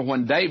remember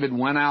when David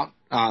went out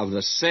of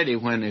the city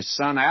when his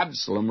son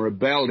Absalom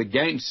rebelled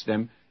against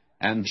him,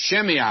 and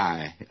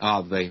Shimei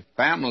of the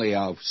family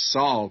of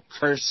Saul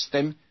cursed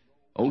him.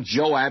 Old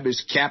Joab,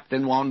 his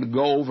captain, wanted to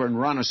go over and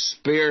run a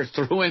spear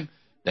through him.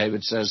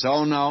 David says,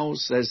 oh no,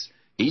 says,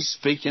 he's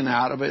speaking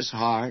out of his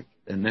heart,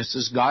 and this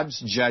is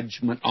God's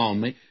judgment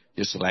on me.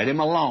 Just let him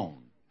alone.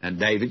 And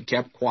David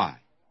kept quiet.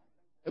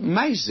 The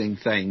amazing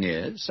thing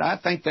is, I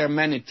think there are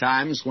many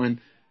times when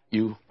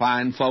you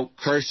find folk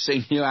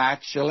cursing you,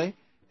 actually,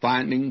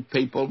 finding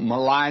people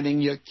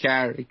maligning your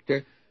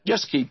character.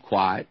 Just keep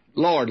quiet.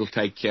 Lord will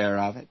take care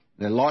of it.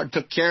 The Lord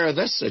took care of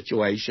this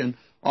situation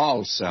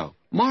also.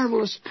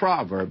 Marvelous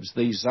proverbs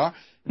these are.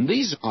 And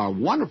these are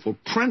wonderful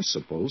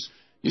principles,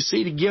 you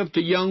see, to give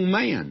to young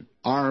men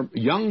or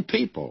young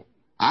people.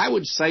 I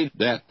would say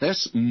that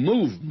this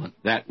movement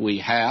that we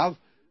have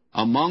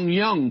among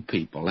young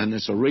people, and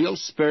it's a real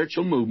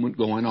spiritual movement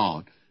going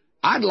on,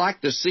 I'd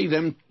like to see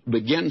them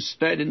begin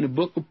studying the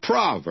book of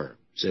Proverbs.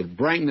 It'd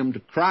bring them to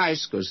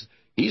Christ, because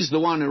He's the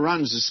one who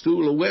runs the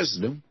school of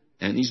wisdom,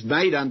 and He's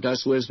made unto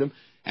us wisdom,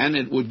 and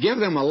it would give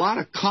them a lot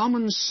of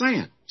common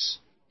sense.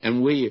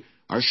 And we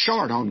are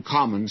short on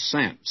common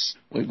sense.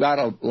 We've got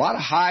a lot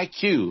of high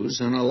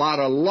Q's and a lot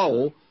of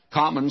low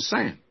common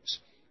sense.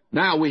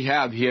 Now we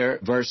have here,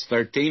 verse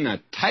 13,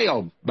 a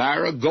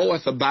talebearer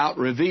goeth about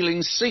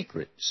revealing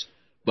secrets,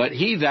 but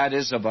he that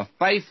is of a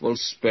faithful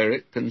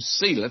spirit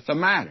concealeth the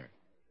matter.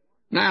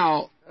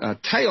 Now, a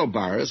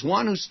talebearer is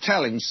one who's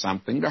telling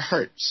something to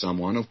hurt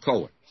someone, of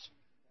course.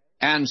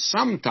 And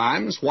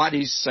sometimes what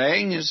he's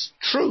saying is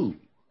true,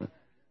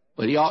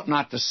 but he ought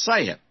not to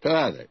say it to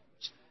others.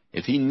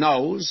 If he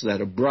knows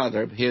that a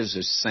brother of his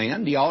has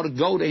sinned, he ought to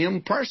go to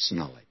him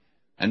personally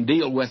and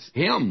deal with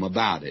him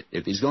about it.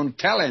 If he's going to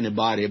tell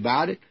anybody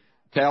about it,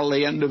 tell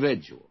the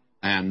individual,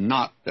 and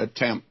not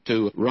attempt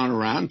to run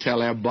around and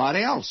tell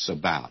everybody else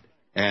about it.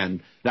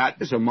 And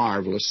that is a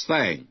marvelous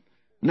thing.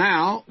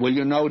 Now, will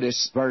you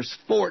notice verse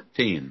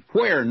 14?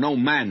 Where no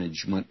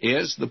management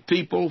is, the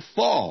people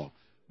fall,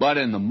 but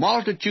in the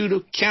multitude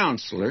of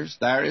counselors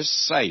there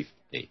is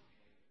safety.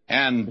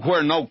 And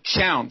where no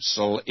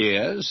counsel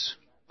is,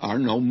 or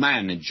no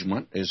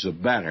management is a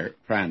better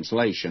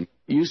translation.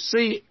 You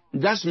see, it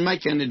doesn't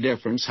make any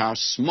difference how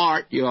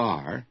smart you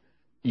are.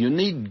 You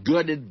need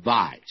good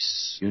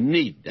advice. You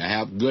need to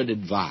have good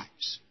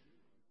advice.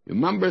 You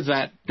remember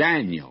that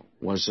Daniel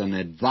was an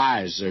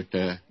advisor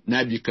to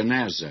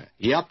Nebuchadnezzar.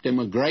 He helped him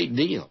a great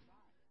deal.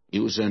 He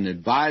was an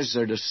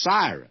advisor to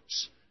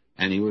Cyrus,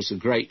 and he was a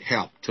great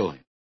help to him.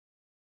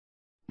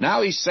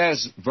 Now he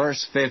says,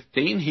 verse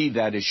 15, he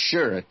that is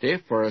surety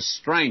for a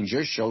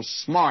stranger shall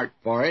smart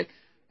for it,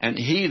 and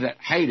he that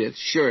hateth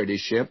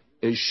suretyship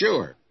is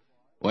sure.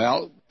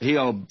 Well,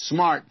 he'll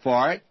smart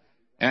for it,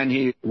 and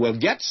he will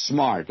get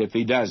smart if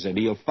he does it.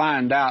 He'll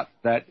find out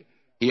that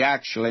he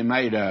actually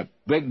made a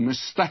big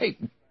mistake.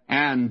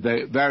 And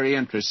the very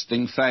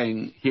interesting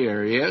thing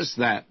here is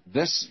that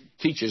this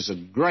teaches a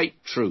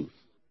great truth.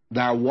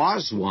 There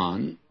was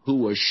one who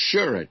was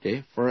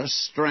surety for a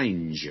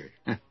stranger.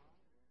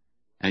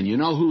 And you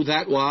know who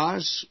that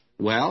was?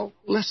 Well,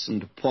 listen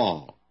to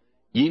Paul.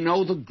 Ye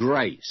know the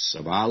grace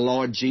of our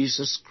Lord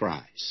Jesus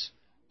Christ,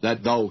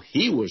 that though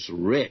he was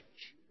rich,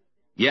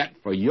 yet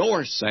for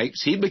your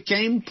sakes he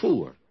became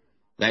poor,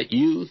 that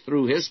you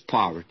through his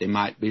poverty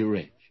might be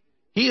rich.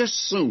 He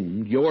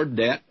assumed your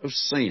debt of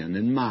sin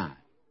and mine,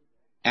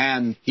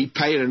 and he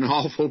paid an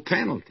awful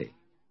penalty.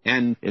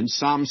 And in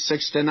Psalm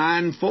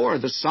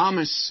 69:4, the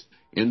psalmist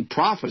in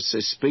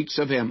prophecy speaks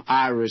of him,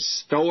 I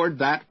restored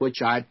that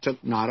which I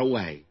took not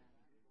away.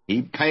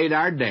 He paid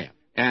our debt.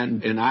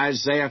 And in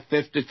Isaiah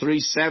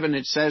 53:7,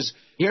 it says,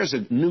 here's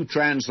a new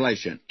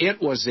translation,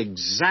 it was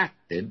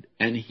exacted,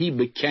 and he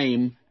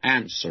became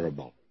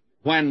answerable.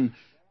 When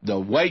the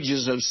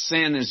wages of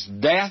sin is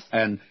death,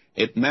 and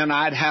it meant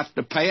I'd have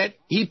to pay it,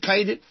 he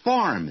paid it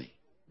for me.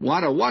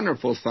 What a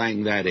wonderful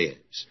thing that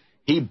is.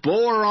 He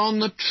bore on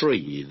the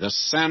tree the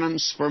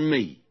sentence for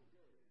me,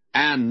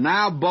 and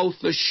now both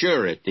the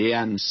surety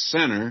and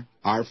sinner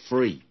are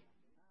free.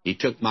 He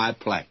took my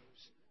place.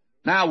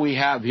 Now we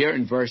have here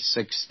in verse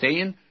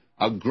 16,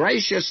 a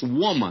gracious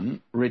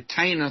woman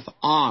retaineth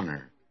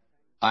honor,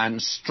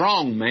 and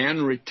strong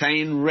men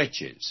retain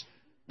riches.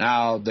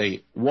 Now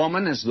the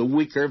woman is the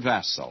weaker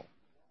vessel.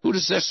 Who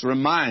does this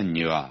remind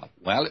you of?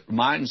 Well, it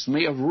reminds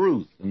me of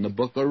Ruth in the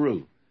book of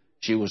Ruth.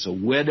 She was a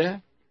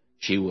widow,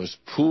 she was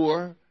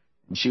poor,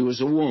 and she was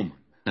a woman.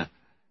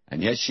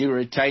 And yet she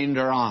retained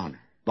her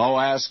honor.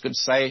 Boaz could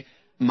say,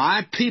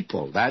 my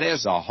people, that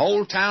is, the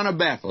whole town of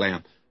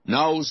Bethlehem,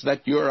 knows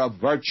that you're a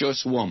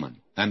virtuous woman.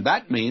 And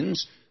that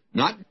means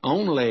not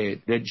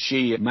only did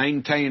she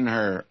maintain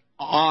her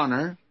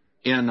honor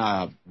in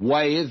a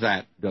way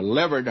that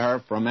delivered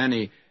her from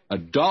any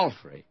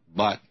adultery,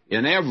 but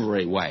in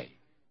every way.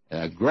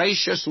 A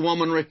gracious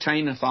woman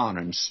retaineth honor,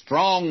 and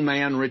strong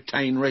men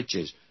retain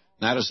riches.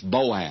 That is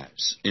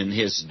Boaz in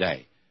his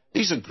day.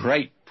 These are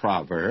great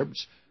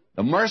proverbs.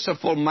 The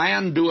merciful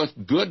man doeth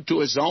good to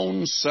his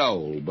own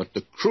soul, but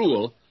the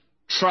cruel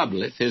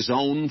troubleth his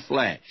own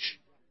flesh.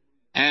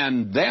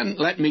 And then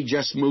let me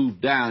just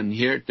move down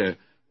here to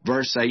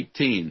verse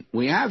 18.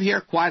 We have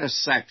here quite a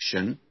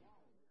section.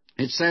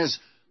 It says,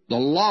 the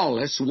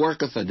lawless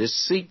worketh a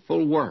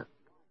deceitful work,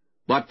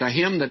 but to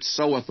him that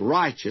soweth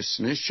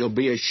righteousness shall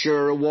be a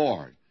sure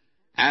reward.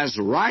 As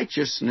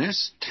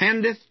righteousness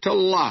tendeth to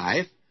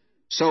life,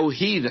 so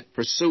he that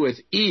pursueth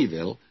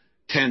evil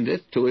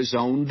tendeth to his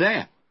own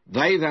death.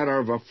 They that are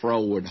of a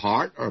froward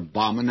heart are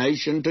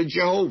abomination to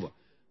Jehovah,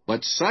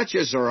 but such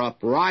as are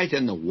upright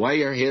in the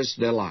way are his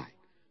delight.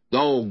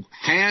 Though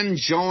hand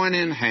join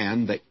in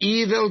hand, the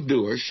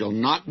evildoer shall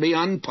not be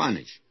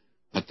unpunished,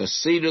 but the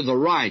seed of the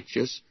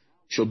righteous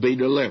shall be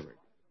delivered.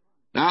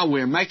 Now,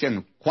 we're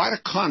making quite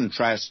a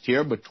contrast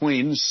here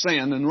between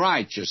sin and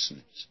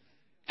righteousness.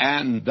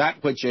 And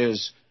that which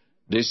is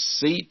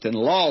deceit and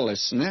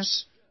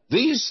lawlessness,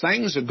 these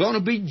things are going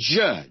to be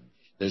judged.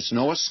 There's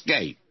no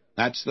escape.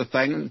 That's the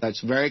thing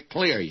that's very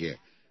clear here.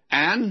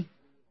 And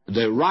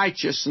the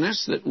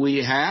righteousness that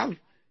we have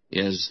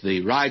is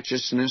the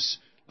righteousness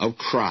of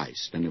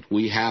Christ. And if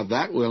we have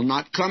that, we'll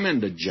not come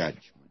into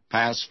judgment,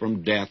 pass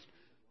from death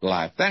to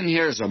life. Then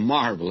here's a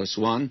marvelous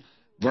one.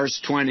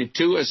 Verse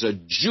 22, as a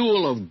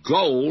jewel of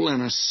gold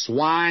in a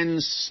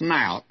swine's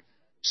snout,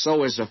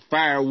 so is a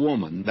fair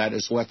woman that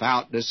is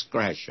without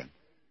discretion.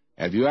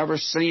 Have you ever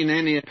seen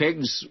any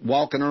pigs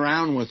walking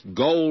around with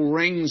gold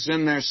rings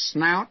in their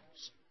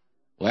snouts?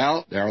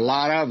 Well, there are a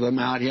lot of them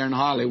out here in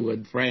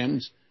Hollywood,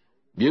 friends.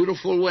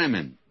 Beautiful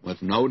women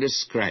with no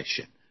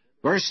discretion.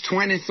 Verse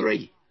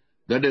 23,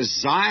 the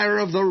desire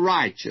of the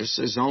righteous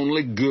is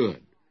only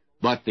good,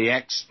 but the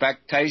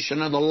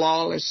expectation of the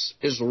lawless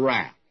is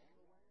wrath.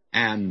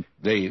 And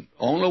the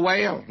only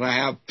way to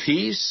have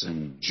peace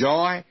and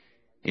joy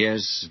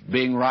is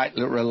being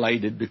rightly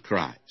related to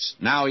Christ.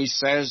 Now he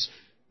says,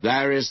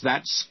 there is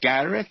that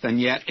scattereth and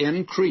yet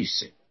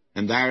increaseth,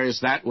 and there is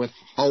that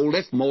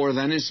withholdeth more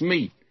than is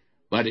meet,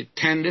 but it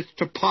tendeth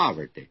to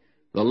poverty.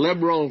 The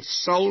liberal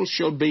soul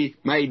shall be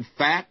made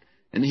fat,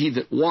 and he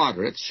that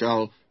watereth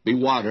shall be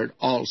watered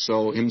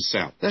also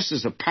himself. This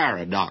is a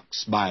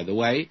paradox, by the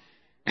way,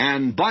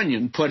 and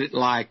Bunyan put it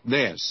like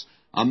this.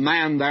 A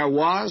man there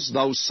was,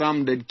 though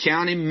some did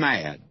count him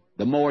mad.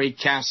 The more he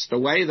cast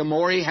away, the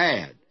more he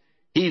had.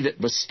 He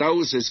that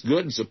bestows his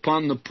goods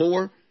upon the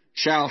poor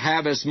shall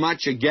have as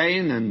much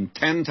again and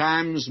 10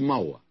 times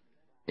more.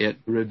 It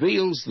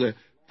reveals the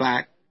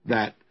fact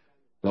that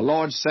the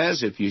Lord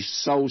says, if you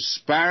sow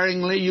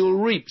sparingly,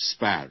 you'll reap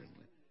sparingly.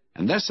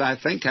 And this, I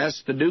think,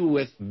 has to do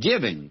with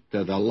giving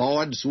to the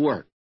Lord's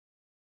work.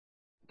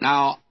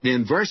 Now,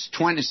 in verse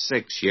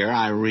 26 here,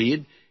 I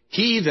read,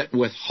 he that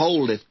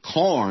withholdeth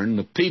corn,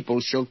 the people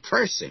shall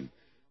curse him,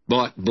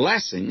 but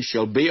blessing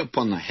shall be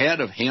upon the head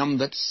of him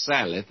that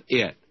selleth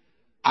it.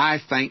 I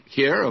think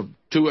here of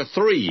 2 or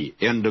 3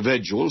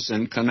 individuals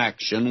in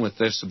connection with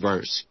this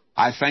verse.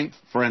 I think,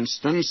 for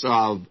instance,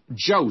 of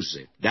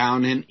Joseph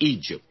down in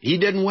Egypt. He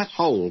didn't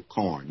withhold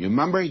corn. You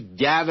remember, he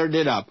gathered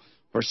it up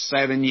for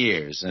 7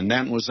 years and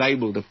then was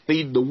able to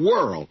feed the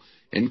world,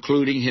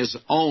 including his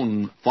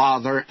own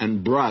father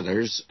and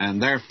brothers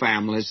and their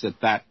families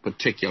at that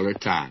particular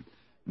time.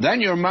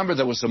 Then you remember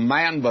there was a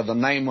man by the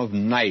name of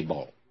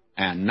Nabal,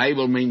 and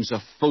Nabal means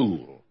a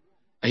fool.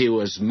 He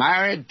was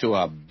married to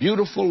a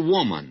beautiful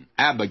woman,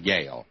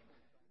 Abigail.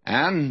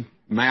 And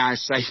may I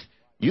say,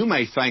 you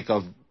may think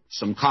of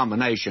some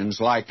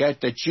combinations like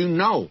that you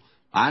know.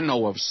 I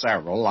know of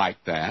several like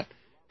that.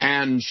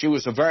 And she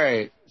was a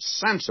very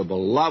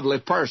sensible, lovely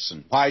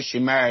person. Why she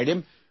married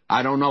him,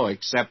 I don't know,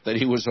 except that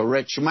he was a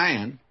rich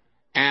man.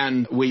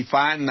 And we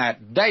find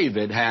that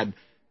David had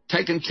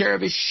taken care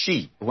of his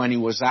sheep when he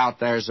was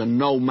out there as a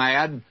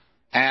nomad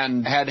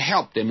and had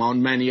helped him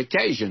on many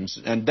occasions.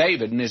 And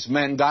David and his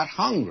men got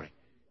hungry,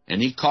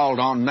 and he called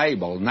on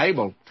Nabal.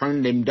 Nabal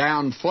turned him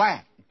down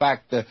flat. In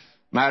fact, the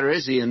matter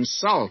is he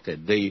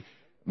insulted the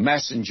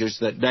messengers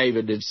that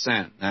David had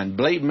sent. And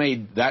believe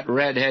me, that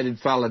red-headed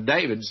fellow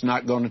David's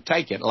not going to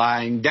take it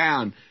lying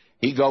down.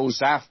 He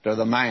goes after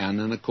the man,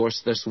 and of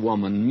course this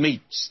woman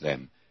meets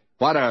them.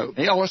 What an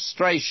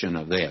illustration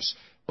of this.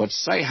 But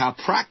say how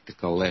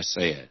practical this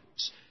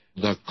is.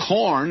 The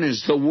corn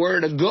is the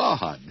Word of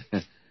God,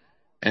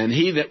 and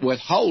he that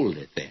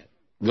withholdeth it.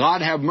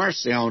 God have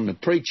mercy on the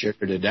preacher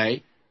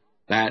today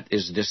that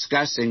is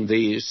discussing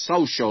these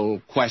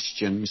social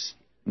questions.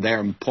 They're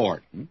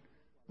important,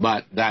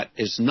 but that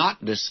is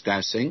not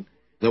discussing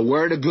the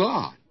Word of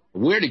God.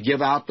 We're to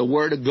give out the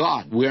Word of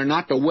God. We're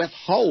not to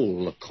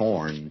withhold the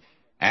corn.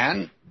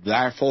 And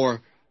therefore,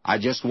 I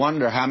just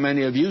wonder how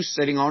many of you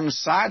sitting on the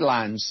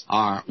sidelines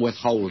are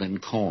withholding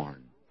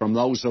corn from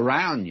those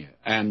around you.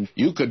 And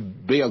you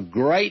could be a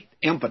great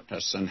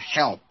impetus and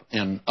help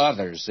in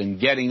others in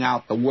getting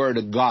out the Word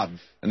of God.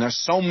 And there's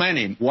so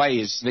many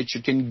ways that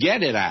you can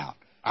get it out.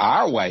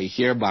 Our way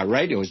here by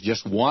radio is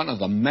just one of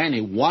the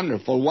many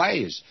wonderful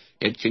ways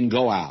it can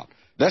go out.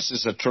 This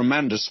is a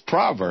tremendous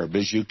proverb,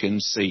 as you can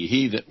see.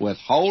 He that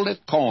withholdeth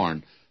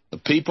corn, the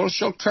people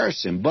shall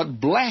curse him, but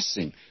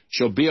blessing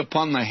shall be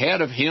upon the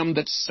head of him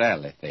that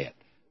selleth it,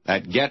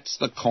 that gets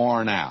the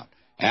corn out.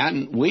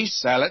 And we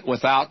sell it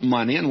without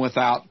money and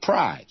without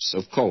price,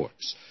 of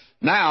course.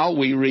 Now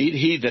we read,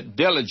 he that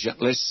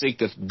diligently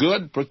seeketh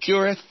good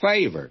procureth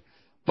favor,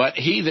 but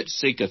he that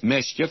seeketh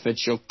mischief, it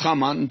shall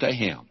come unto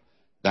him.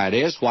 That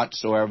is,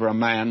 whatsoever a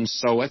man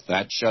soweth,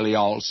 that shall he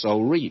also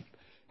reap.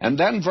 And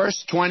then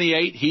verse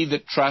 28, he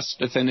that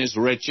trusteth in his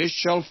riches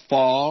shall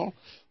fall,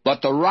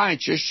 but the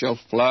righteous shall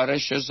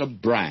flourish as a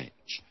branch.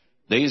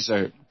 These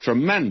are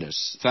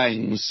tremendous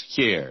things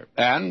here.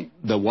 And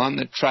the one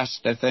that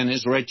trusteth in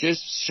his riches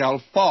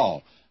shall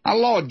fall. Our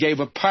Lord gave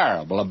a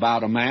parable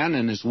about a man,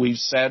 and as we've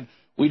said,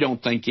 we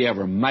don't think he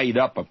ever made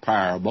up a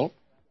parable.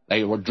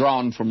 They were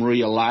drawn from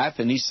real life,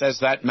 and he says,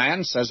 that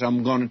man says,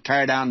 I'm going to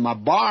tear down my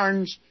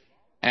barns,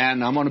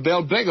 and I'm going to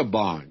build bigger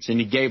barns. And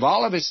he gave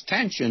all of his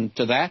attention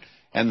to that,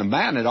 and the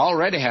man had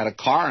already had a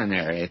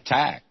coronary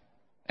attack,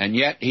 and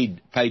yet he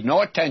paid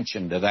no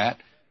attention to that.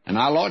 And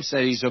our Lord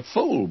said he's a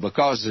fool,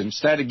 because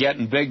instead of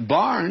getting big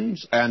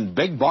barns, and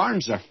big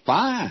barns are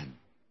fine,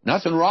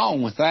 nothing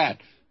wrong with that.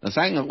 The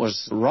thing that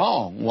was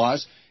wrong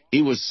was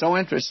he was so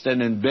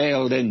interested in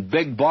building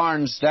big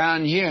barns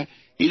down here,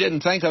 he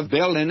didn't think of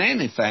building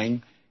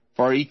anything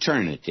for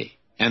eternity.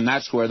 And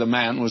that's where the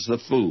man was the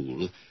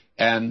fool.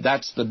 And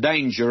that's the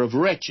danger of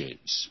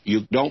riches.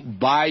 You don't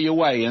buy your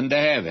way into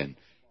heaven.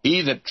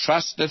 He that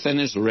trusteth in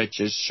his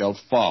riches shall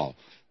fall.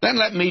 Then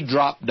let me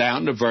drop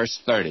down to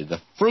verse 30.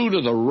 The fruit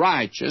of the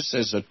righteous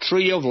is a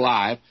tree of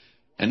life,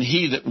 and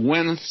he that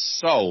winneth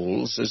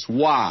souls is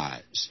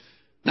wise.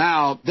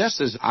 Now, this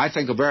is, I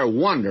think, a very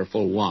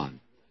wonderful one.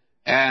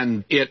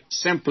 And it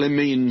simply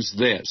means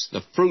this: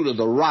 the fruit of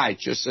the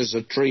righteous is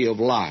a tree of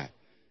life.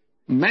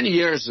 Many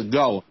years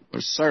ago,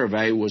 a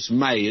survey was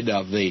made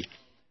of the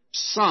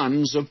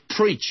sons of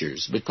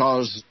preachers,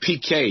 because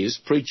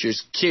PKs,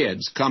 preachers'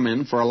 kids, come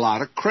in for a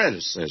lot of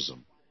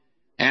criticism.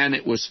 And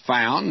it was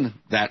found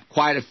that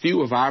quite a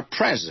few of our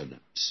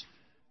presidents,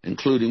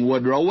 including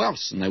Woodrow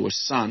Wilson, they were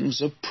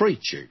sons of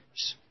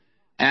preachers.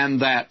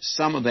 And that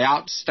some of the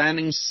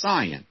outstanding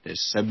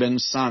scientists have been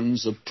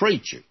sons of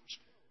preachers.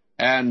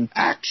 And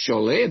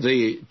actually,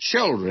 the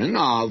children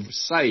of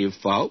saved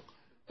folk,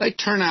 they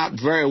turn out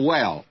very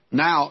well.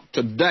 Now,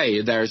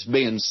 today, there's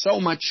been so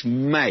much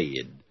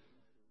made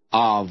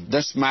of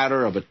this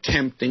matter of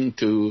attempting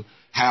to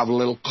have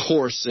little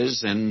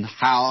courses in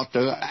how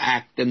to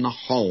act in the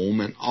home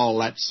and all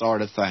that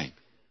sort of thing.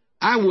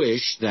 I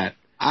wish that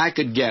I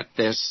could get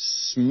this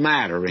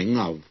smattering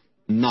of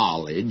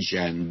knowledge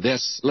and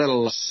this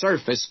little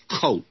surface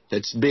coat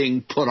that's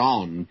being put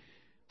on.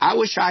 I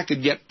wish I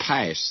could get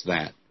past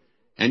that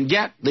and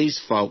get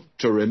these folk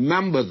to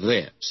remember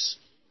this,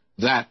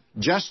 that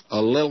just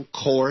a little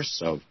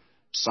course of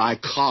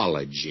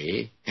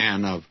psychology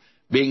and of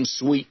being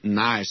sweet and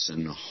nice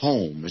in the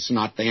home is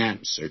not the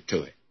answer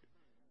to it.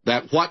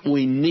 That what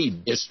we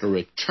need is to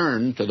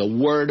return to the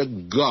Word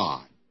of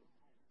God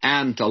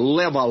and to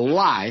live a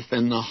life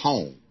in the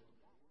home.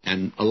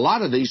 And a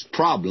lot of these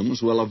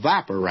problems will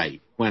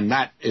evaporate when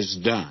that is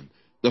done.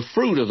 The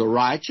fruit of the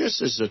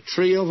righteous is a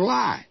tree of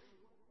life.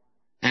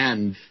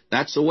 And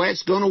that's the way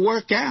it's going to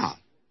work out.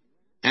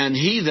 And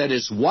he that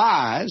is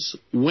wise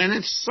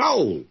winneth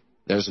soul.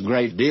 There's a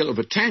great deal of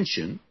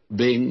attention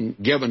being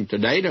given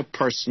today to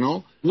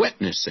personal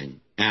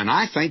witnessing. And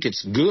I think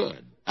it's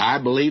good. I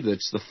believe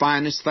it's the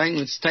finest thing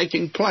that's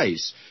taking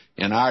place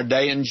in our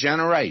day and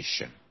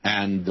generation.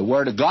 And the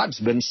Word of God's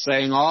been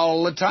saying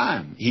all the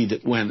time, he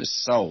that winneth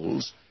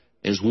souls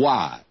is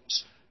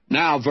wise.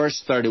 Now,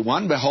 verse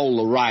 31, behold,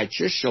 the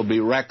righteous shall be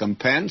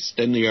recompensed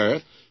in the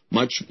earth,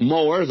 much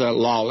more the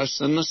lawless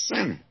than the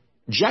sinner.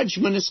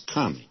 Judgment is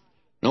coming.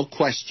 No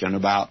question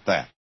about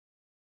that.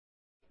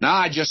 Now,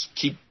 I just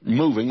keep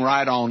moving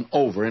right on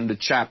over into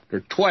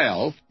chapter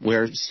 12.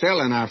 We're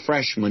still in our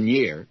freshman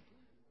year.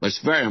 It's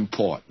very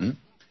important.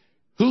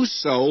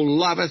 Whoso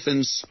loveth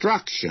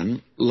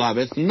instruction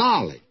loveth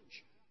knowledge,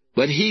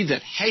 but he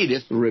that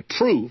hateth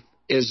reproof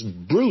is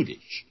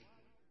brutish.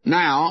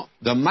 Now,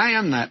 the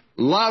man that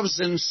loves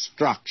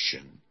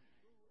instruction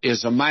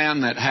is a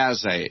man that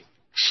has a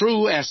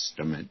true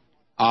estimate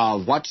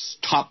of what's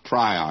top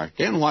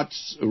priority and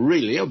what's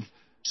really of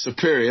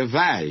superior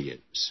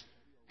values.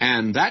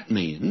 And that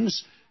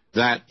means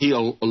that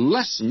he'll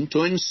listen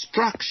to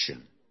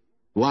instruction.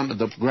 One of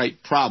the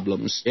great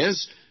problems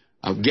is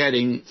of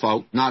getting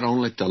folk not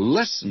only to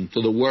listen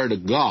to the Word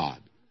of God,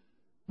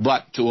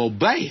 but to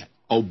obey it.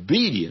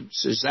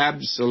 Obedience is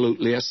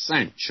absolutely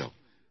essential.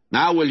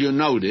 Now will you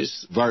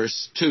notice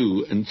verse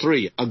 2 and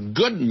 3. A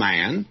good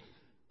man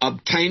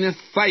obtaineth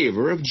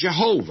favor of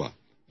Jehovah,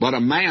 but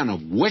a man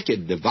of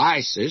wicked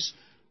devices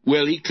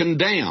will he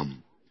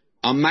condemn.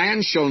 A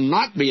man shall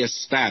not be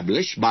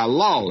established by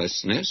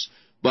lawlessness,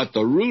 but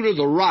the root of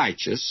the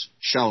righteous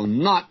shall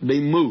not be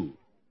moved.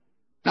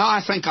 Now,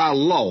 I think our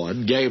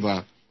Lord gave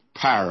a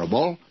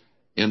parable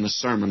in the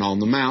Sermon on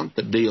the Mount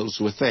that deals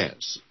with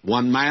this.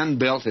 One man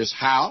built his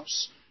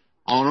house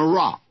on a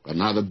rock.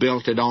 Another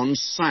built it on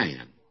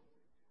sand.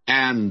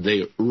 And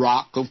the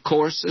rock, of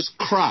course, is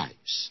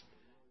Christ,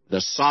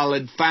 the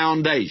solid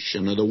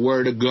foundation of the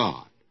Word of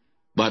God.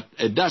 But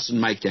it doesn't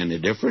make any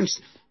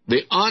difference.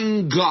 The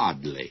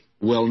ungodly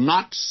will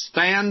not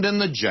stand in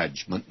the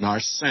judgment, nor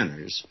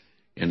sinners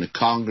in the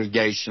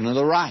congregation of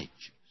the righteous.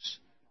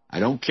 I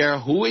don't care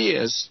who he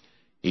is,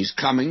 he's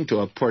coming to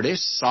a pretty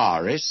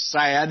sorry,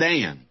 sad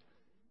end.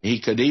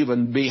 He could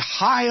even be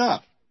high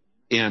up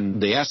in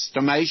the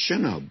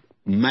estimation of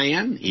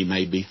man. He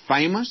may be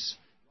famous,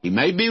 he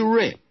may be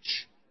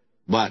rich,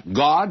 but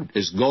God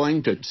is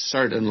going to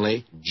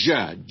certainly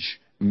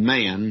judge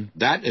man.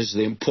 That is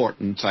the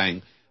important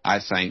thing, I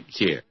think,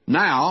 here.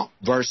 Now,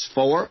 verse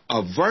 4,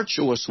 a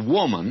virtuous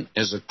woman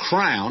is a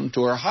crown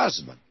to her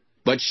husband,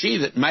 but she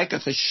that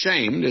maketh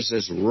ashamed is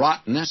his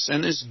rottenness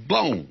and his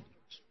bones.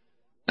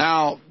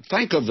 Now,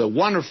 think of the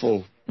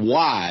wonderful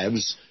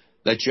wives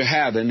that you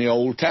have in the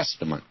Old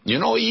Testament. You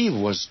know,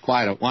 Eve was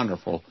quite a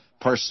wonderful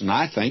person,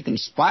 I think, in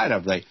spite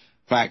of the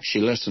fact she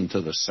listened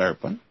to the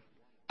serpent.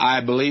 I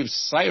believe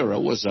Sarah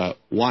was a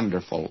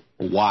wonderful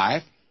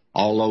wife,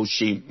 although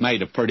she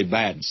made a pretty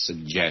bad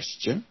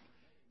suggestion.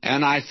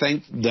 And I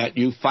think that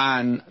you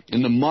find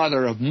in the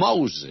mother of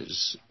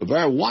Moses, a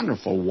very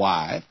wonderful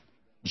wife,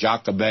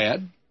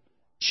 Jochebed.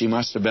 She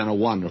must have been a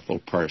wonderful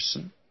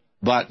person.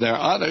 But there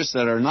are others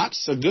that are not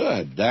so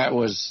good. There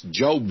was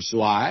Job's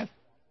wife.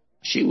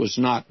 She was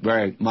not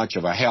very much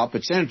of a help.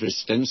 It's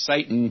interesting,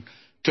 Satan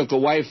took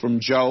away from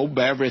Job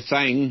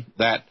everything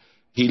that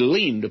he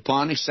leaned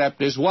upon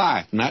except his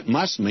wife. And that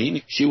must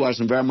mean she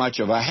wasn't very much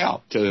of a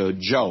help to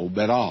Job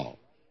at all.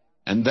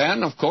 And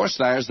then, of course,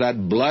 there's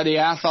that bloody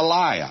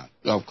Athaliah.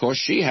 Of course,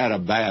 she had a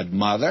bad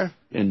mother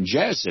in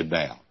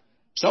Jezebel.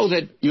 So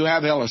that you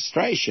have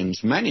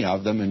illustrations, many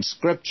of them in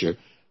Scripture,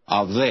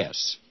 of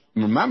this.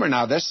 Remember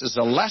now, this is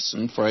a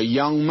lesson for a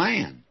young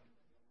man.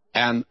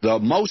 And the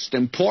most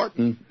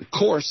important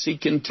course he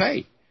can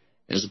take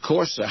is, of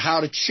course, how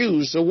to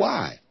choose a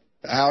wife,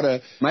 how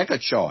to make a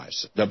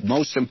choice. The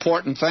most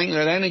important thing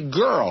that any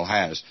girl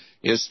has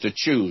is to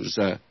choose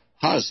a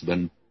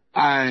husband.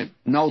 I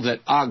know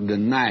that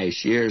Ogden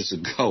Nash years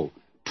ago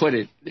put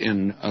it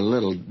in a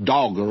little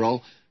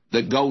doggerel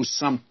that goes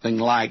something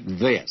like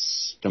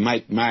this: to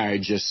make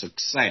marriage a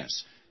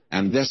success.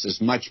 And this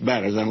is much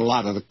better than a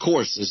lot of the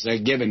courses they're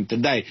giving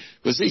today,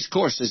 because these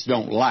courses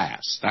don't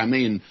last. I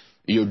mean,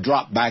 you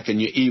drop back in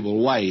your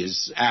evil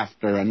ways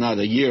after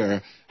another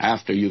year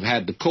after you've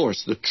had the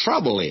course. The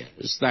trouble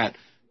is that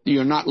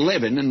you're not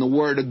living in the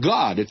Word of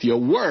God. If you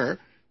were,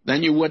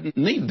 then you wouldn't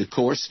need the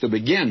course to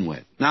begin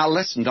with. Now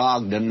listen to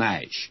Ogden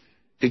Nash.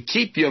 To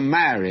keep your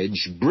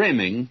marriage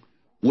brimming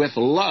with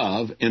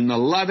love in the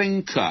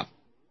loving cup,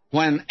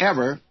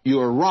 whenever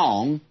you're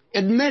wrong,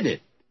 admit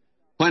it.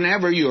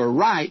 Whenever you're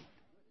right,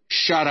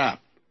 shut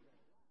up.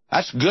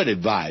 That's good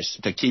advice,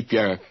 to keep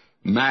your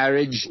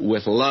marriage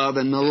with love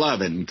in the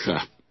loving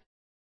cup.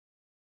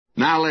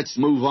 Now let's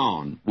move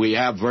on. We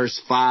have verse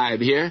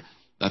 5 here.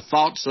 The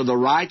thoughts of the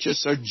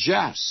righteous are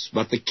just,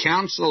 but the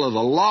counsel of the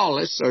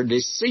lawless are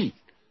deceit.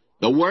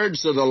 The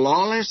words of the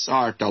lawless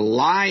are to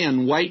lie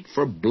in wait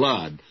for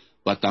blood,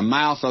 but the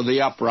mouth of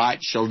the upright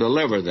shall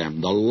deliver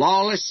them. The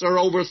lawless are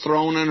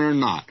overthrown and are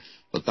not,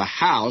 but the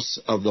house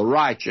of the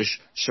righteous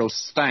shall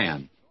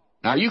stand.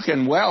 Now, you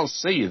can well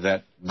see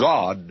that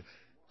God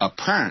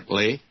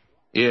apparently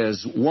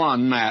is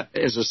one that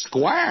is a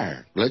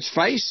square. Let's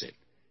face it.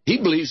 He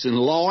believes in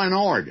law and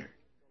order.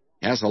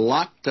 He has a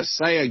lot to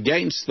say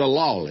against the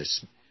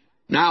lawless.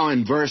 Now,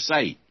 in verse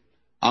 8,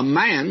 a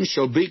man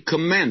shall be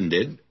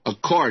commended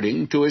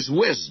according to his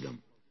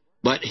wisdom,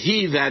 but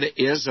he that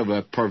is of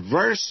a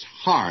perverse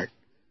heart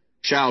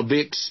shall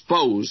be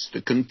exposed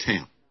to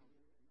contempt.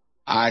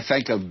 I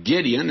think of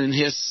Gideon and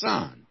his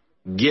son.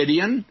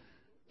 Gideon,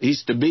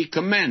 he's to be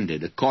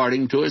commended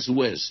according to his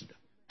wisdom.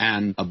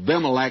 And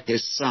Abimelech,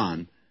 his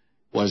son,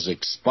 was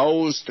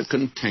exposed to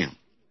contempt.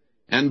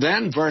 And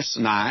then verse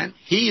 9,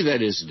 he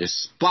that is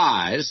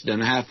despised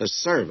and hath a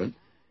servant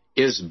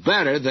is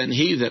better than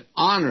he that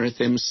honoreth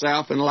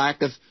himself and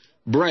lacketh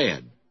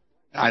bread.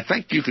 I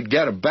think you could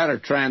get a better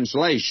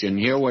translation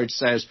here where it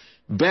says,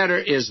 better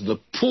is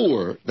the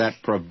poor that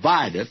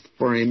provideth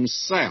for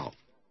himself.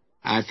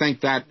 I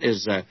think that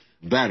is a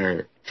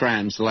better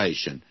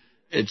translation.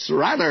 It's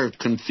rather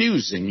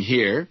confusing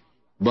here,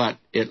 but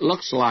it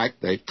looks like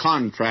the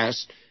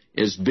contrast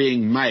is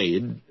being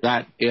made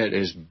that it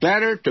is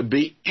better to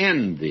be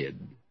envied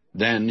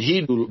than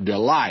he who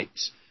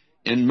delights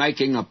in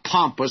making a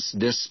pompous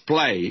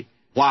display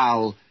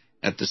while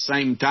at the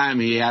same time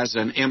he has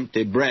an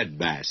empty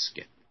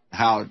breadbasket.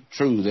 How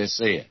true this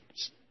is.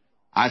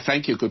 I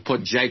think you could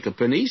put Jacob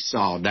and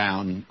Esau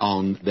down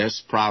on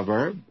this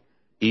proverb.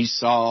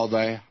 Esau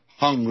the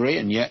hungry,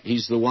 and yet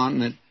he's the one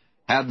that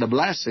had the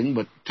blessing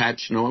but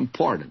attached no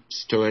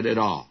importance to it at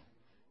all.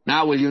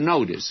 Now will you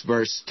notice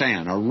verse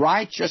 10, a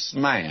righteous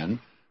man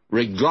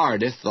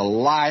regardeth the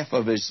life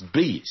of his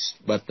beast,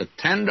 but the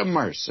tender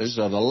mercies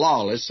of the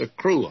lawless are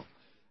cruel.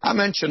 I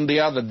mentioned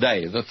the other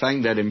day the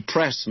thing that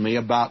impressed me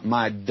about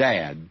my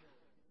dad.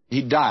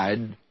 He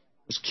died,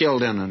 was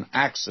killed in an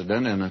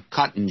accident in a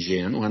cotton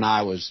gin when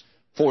I was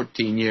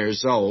 14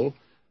 years old,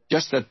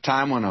 just at a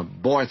time when a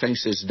boy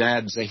thinks his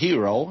dad's a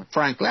hero.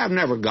 Frankly, I've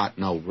never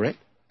gotten over it.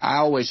 I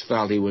always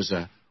felt he was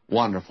a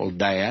wonderful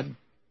dad,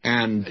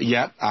 and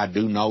yet I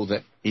do know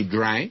that he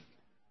drank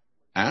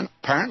and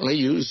apparently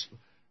used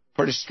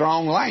pretty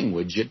strong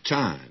language at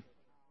times.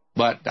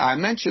 But I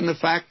mentioned the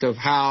fact of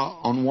how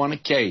on one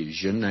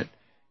occasion that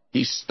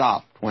he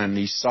stopped when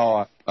he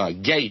saw a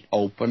gate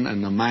open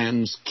and the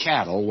man's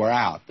cattle were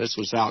out. This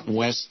was out in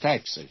West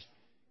Texas.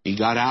 He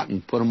got out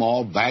and put them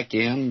all back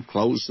in,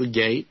 closed the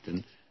gate,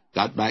 and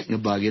got back in the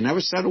buggy.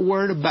 Never said a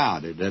word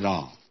about it at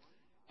all.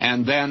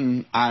 And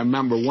then I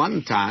remember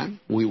one time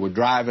we were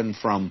driving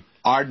from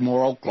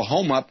Ardmore,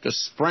 Oklahoma up to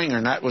Springer,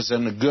 and that was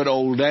in the good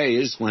old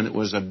days when it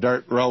was a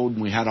dirt road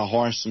and we had a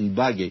horse and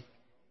buggy.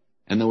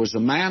 And there was a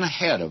man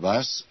ahead of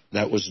us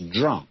that was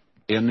drunk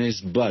in his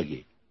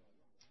buggy,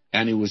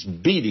 and he was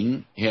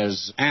beating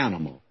his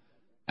animal.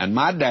 And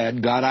my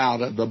dad got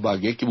out of the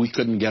buggy. We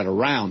couldn't get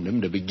around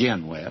him to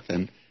begin with.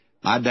 And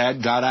my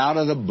dad got out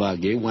of the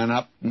buggy, went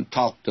up and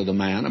talked to the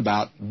man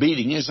about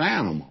beating his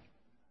animal.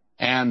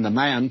 And the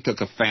man took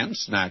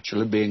offense,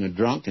 naturally, being a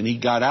drunk, and he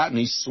got out and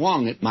he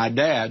swung at my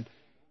dad.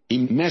 He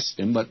missed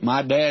him, but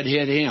my dad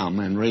hit him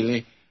and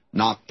really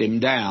knocked him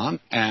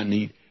down, and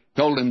he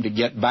told him to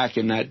get back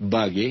in that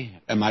buggy,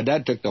 and my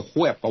dad took the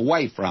whip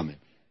away from him.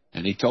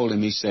 And he told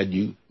him, he said,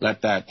 you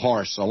let that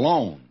horse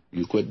alone.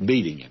 You quit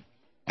beating him.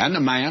 And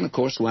the man, of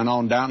course, went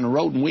on down the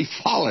road, and we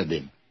followed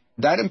him.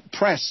 That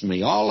impressed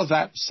me. All of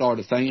that sort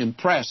of thing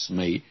impressed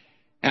me.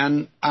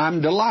 And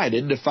I'm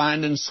delighted to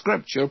find in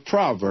Scripture a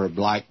proverb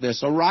like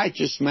this, a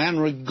righteous man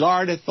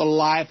regardeth the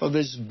life of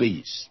his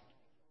beast.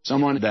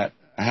 Someone that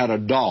had a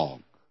dog.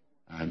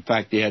 In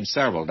fact, he had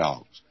several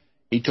dogs.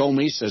 He told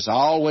me, he says, I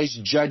always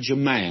judge a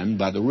man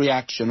by the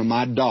reaction of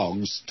my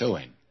dogs to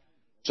him.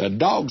 So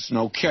dogs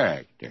know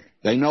character.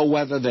 They know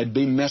whether they'd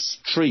be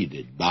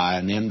mistreated by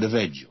an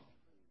individual.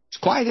 It's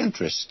quite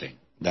interesting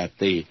that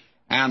the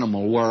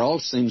animal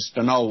world seems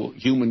to know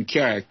human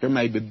character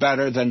maybe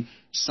better than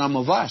some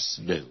of us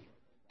do.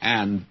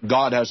 And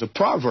God has a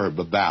proverb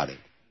about it.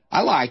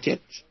 I like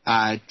it.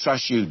 I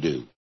trust you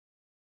do.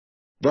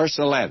 Verse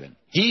 11,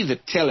 he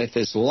that tilleth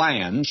his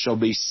land shall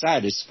be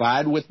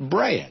satisfied with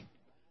bread,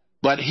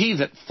 but he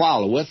that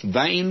followeth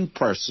vain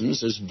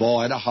persons is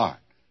void of heart.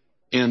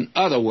 In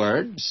other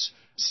words,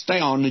 stay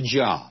on the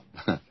job.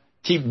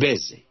 Keep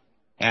busy.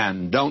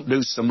 And don't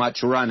do so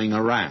much running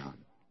around.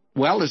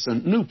 Well, there's a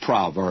new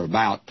proverb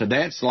out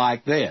today. It's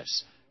like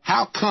this.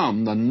 How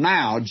come the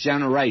now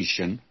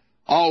generation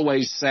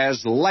always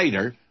says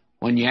later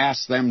when you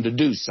ask them to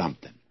do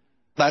something?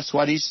 That's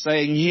what he's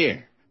saying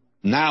here.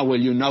 Now will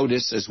you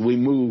notice as we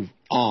move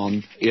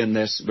on in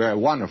this very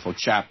wonderful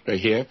chapter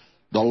here,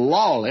 the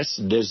lawless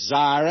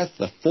desireth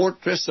the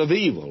fortress of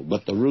evil,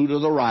 but the root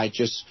of the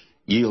righteous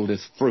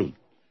yieldeth fruit.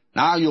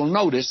 Now you'll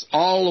notice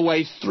all the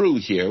way through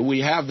here we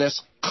have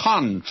this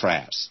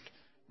contrast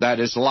that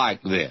is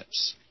like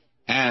this.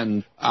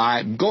 And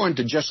I'm going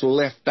to just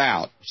lift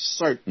out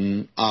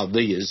certain of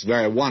these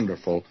very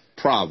wonderful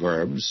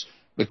proverbs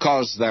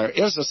because there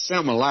is a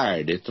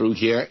similarity through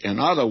here. In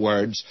other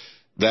words,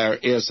 there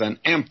is an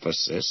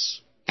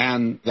emphasis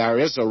and there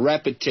is a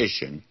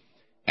repetition.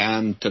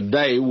 And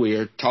today we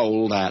are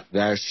told that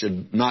there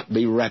should not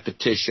be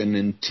repetition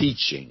in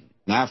teaching.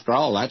 And after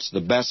all, that's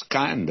the best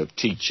kind of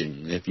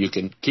teaching. If you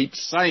can keep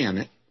saying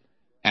it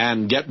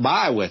and get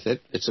by with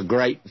it, it's a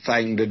great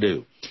thing to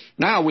do.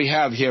 Now we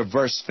have here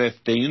verse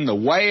 15, the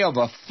way of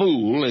a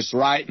fool is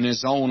right in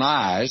his own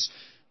eyes,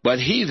 but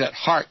he that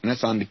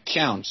hearkeneth unto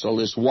counsel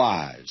is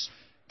wise.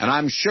 And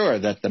I'm sure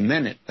that the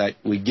minute that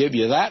we give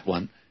you that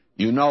one,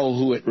 you know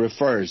who it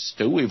refers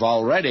to. We've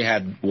already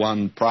had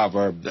one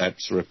proverb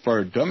that's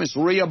referred to him. It's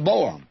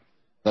Rehoboam,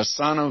 the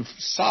son of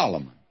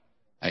Solomon.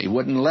 He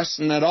wouldn't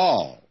listen at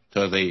all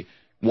to the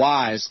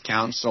wise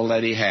counsel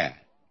that he had.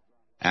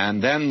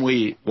 And then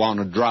we want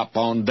to drop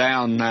on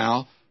down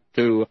now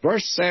to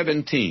verse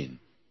 17.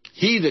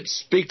 He that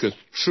speaketh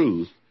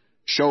truth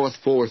showeth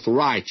forth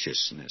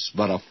righteousness,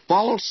 but a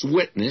false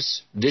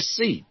witness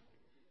deceit.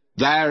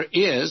 There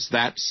is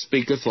that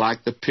speaketh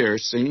like the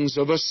piercings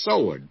of a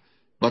sword,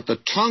 but the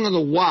tongue of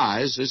the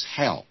wise is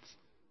health.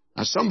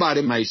 Now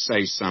somebody may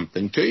say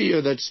something to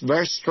you that's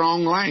very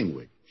strong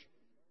language.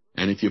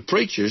 And if your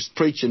preacher's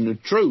preaching the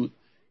truth,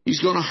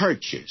 he's going to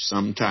hurt you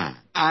sometime.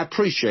 I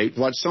appreciate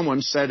what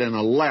someone said in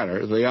a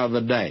letter the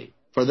other day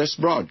for this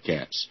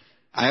broadcast.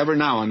 Every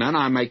now and then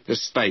I make the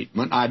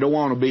statement, I don't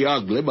want to be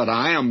ugly, but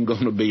I am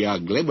going to be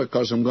ugly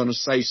because I'm going to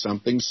say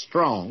something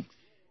strong.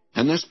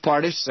 And this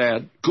party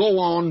said, go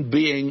on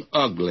being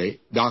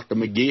ugly, Dr.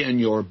 McGee, in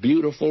your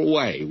beautiful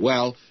way.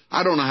 Well,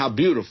 I don't know how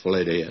beautiful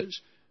it is,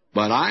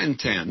 but I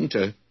intend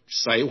to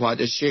say what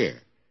is here.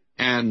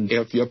 And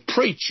if your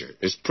preacher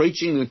is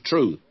preaching the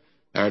truth,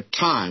 there are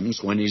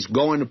times when he's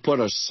going to put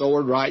a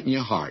sword right in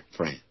your heart,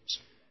 friends.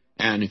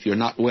 And if you're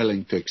not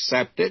willing to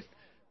accept it,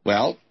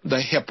 well,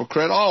 the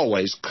hypocrite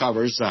always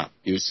covers up,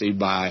 you see,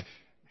 by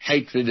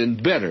hatred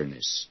and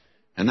bitterness.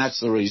 And that's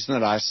the reason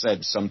that I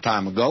said some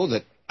time ago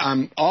that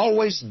I'm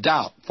always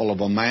doubtful of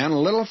a man, a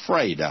little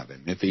afraid of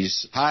him, if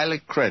he's highly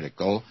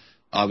critical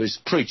of his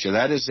preacher.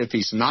 That is, if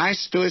he's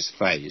nice to his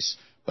face,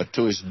 but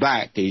to his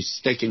back he's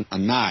sticking a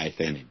knife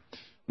in him.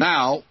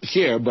 Now,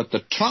 here, but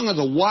the tongue of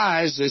the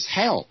wise is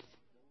health.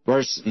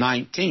 Verse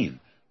 19,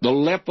 the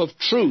lip of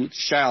truth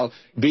shall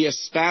be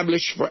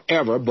established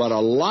forever, but a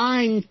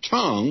lying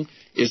tongue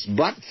is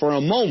but for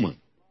a moment.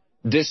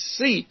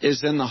 Deceit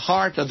is in the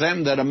heart of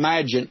them that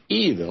imagine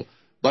evil,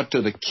 but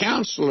to the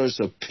counselors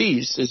of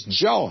peace is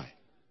joy.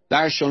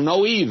 There shall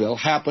no evil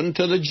happen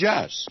to the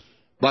just,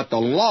 but the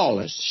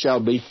lawless shall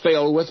be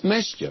filled with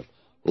mischief.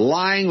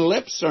 Lying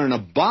lips are an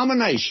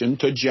abomination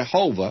to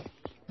Jehovah,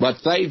 but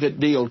they that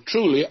deal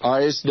truly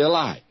are his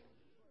delight.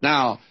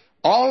 Now,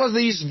 all of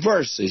these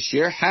verses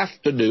here have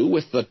to do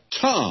with the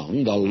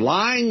tongue, the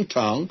lying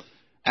tongue,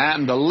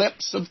 and the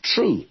lips of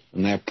truth,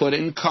 and they're put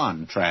in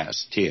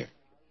contrast here.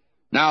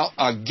 Now,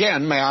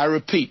 again, may I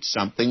repeat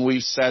something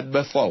we've said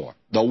before.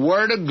 The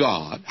Word of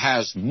God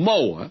has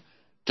more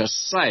to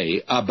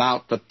say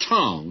about the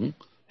tongue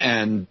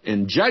and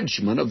in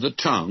judgment of the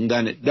tongue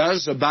than it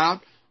does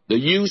about the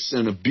use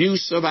and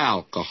abuse of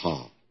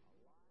alcohol.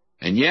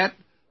 And yet,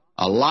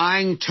 a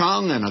lying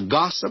tongue and a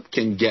gossip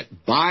can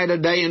get by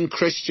today in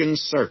Christian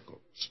circles.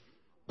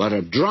 But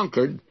a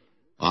drunkard,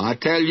 well, I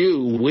tell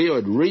you, we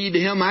would read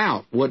him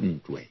out,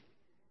 wouldn't we,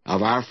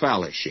 of our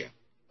fellowship.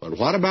 But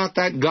what about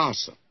that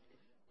gossip?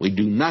 We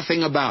do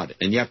nothing about it,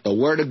 and yet the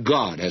Word of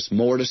God has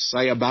more to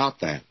say about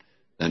that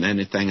than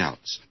anything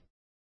else.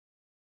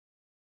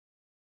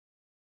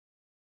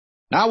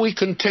 Now we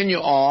continue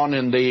on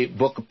in the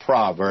book of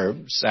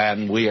Proverbs,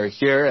 and we are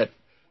here at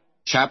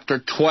chapter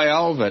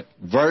 12 at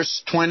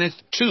verse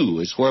 22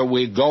 is where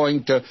we're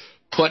going to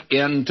put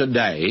in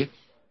today.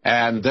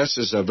 And this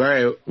is a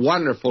very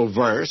wonderful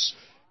verse.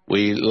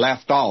 We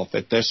left off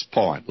at this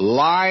point.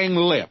 Lying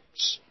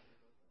lips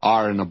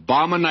are an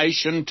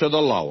abomination to the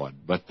Lord,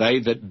 but they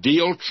that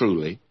deal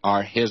truly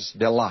are his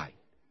delight.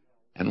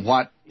 And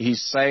what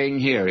he's saying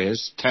here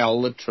is,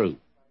 tell the truth.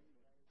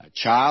 A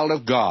child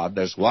of God,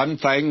 there's one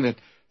thing that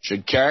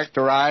should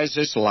characterize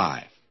his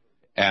life,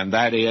 and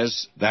that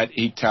is that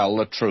he tell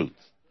the truth.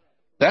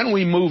 Then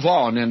we move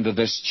on into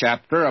this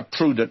chapter. A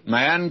prudent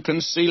man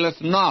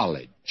concealeth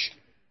knowledge,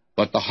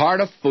 but the heart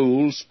of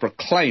fools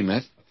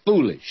proclaimeth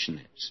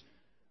foolishness.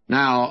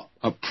 Now,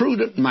 a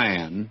prudent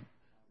man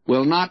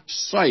will not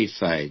say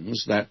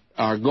things that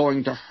are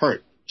going to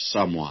hurt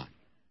someone.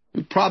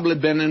 You've probably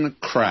been in a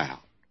crowd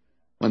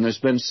when there's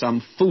been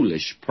some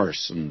foolish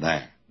person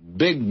there,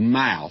 big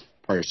mouth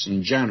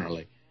person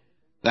generally,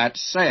 that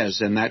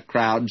says in that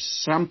crowd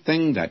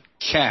something that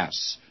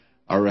casts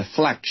a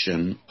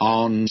reflection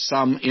on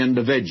some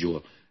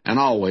individual, and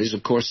always,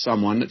 of course,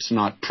 someone that's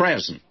not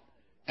present.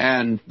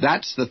 And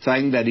that's the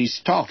thing that he's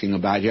talking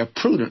about here. A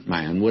prudent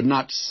man would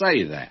not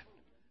say that,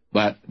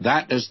 but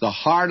that is the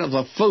heart of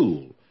a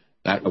fool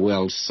that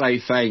will say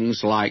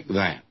things like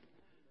that.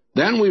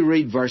 Then we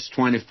read verse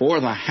 24,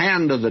 the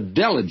hand of the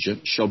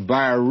diligent shall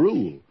bear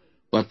rule,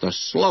 but the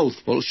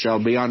slothful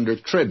shall be under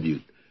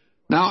tribute.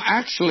 Now,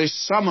 actually,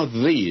 some of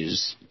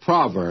these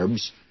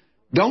proverbs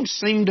don't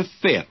seem to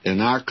fit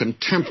in our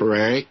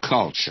contemporary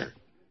culture.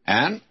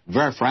 And,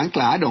 very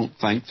frankly, I don't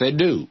think they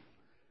do.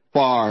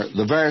 For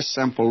the very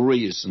simple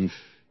reason,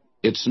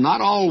 it's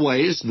not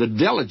always the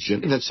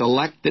diligent that's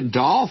elected to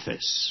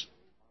office.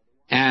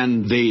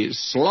 And the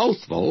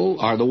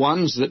slothful are the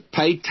ones that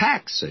pay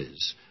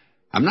taxes.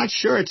 I'm not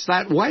sure it's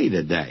that way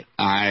today.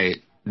 I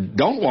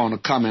don't want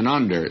to come in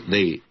under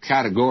the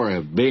category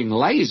of being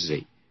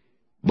lazy,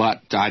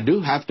 but I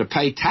do have to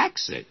pay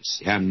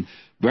taxes. And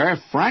very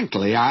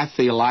frankly, I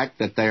feel like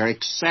that they're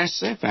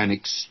excessive and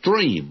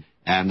extreme,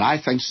 and I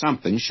think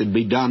something should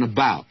be done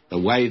about the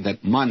way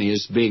that money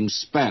is being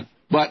spent.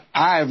 But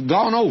I've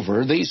gone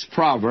over these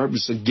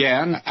proverbs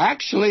again,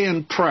 actually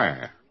in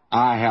prayer.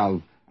 I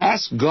have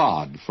asked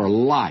God for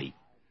light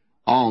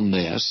on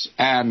this,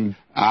 and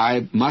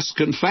I must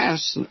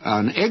confess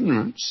an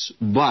ignorance,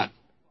 but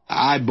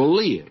I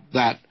believe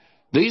that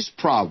these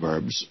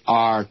proverbs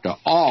are to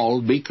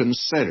all be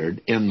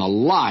considered in the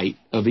light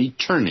of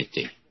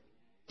eternity,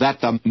 that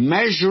the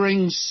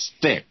measuring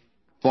stick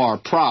for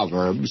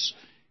proverbs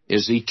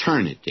is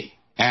eternity,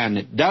 and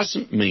it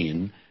doesn't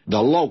mean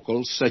the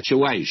local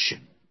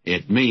situation.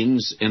 It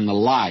means in the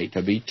light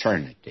of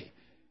eternity.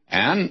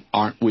 And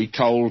aren't we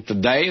told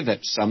today that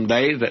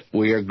someday that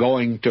we are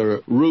going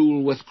to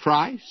rule with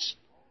Christ?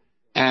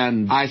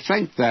 And I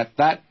think that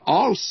that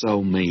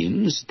also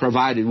means,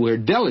 provided we're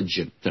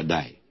diligent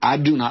today. I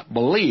do not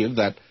believe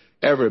that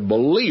every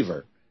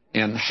believer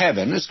in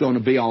heaven is going to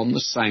be on the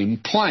same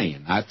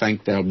plane. I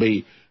think there'll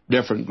be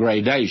different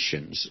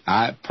gradations.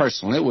 I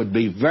personally would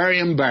be very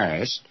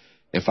embarrassed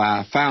if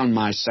I found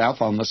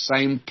myself on the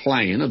same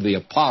plane of the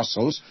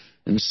apostles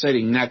and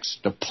sitting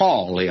next to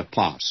Paul the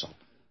apostle.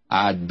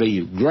 I'd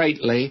be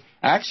greatly,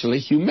 actually,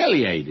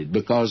 humiliated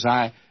because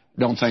I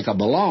don't think I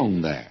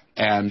belong there.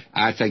 And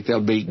I think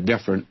there'll be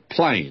different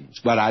planes.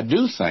 But I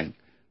do think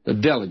the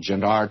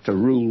diligent are to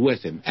rule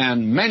with him.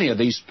 And many of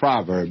these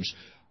proverbs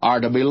are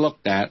to be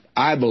looked at,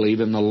 I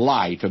believe, in the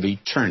light of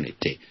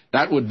eternity.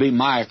 That would be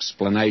my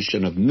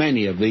explanation of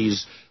many of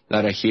these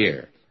that are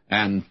here.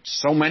 And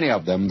so many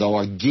of them, though,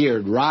 are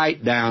geared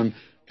right down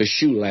to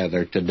shoe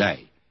leather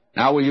today.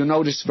 Now, will you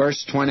notice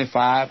verse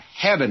 25?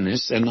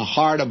 Heaviness in the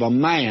heart of a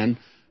man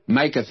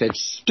maketh it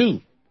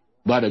stoop,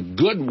 but a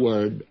good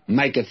word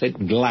maketh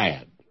it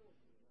glad.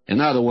 In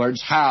other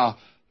words, how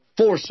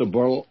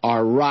forcible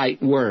are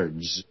right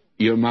words.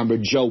 You remember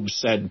Job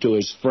said to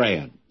his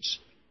friends.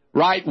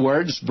 Right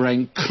words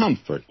bring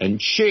comfort and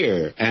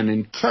cheer and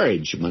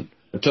encouragement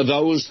to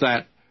those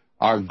that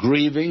are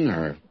grieving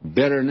or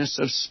bitterness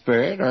of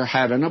spirit or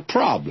having a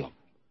problem.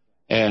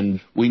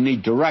 And we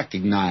need to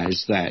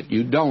recognize that.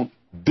 You don't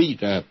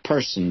beat a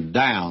person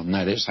down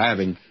that is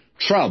having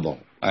trouble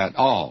at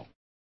all.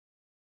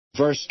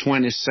 Verse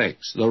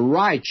 26, the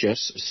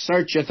righteous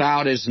searcheth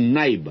out his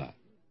neighbor,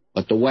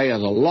 but the way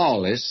of the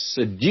lawless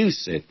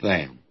seduceth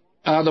them.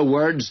 In other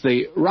words,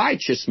 the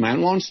righteous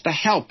man wants to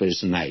help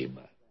his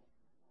neighbor.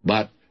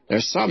 But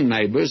there's some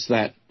neighbors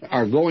that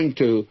are going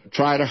to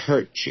try to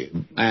hurt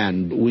you,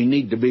 and we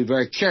need to be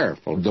very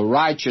careful. The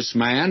righteous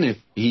man, if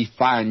he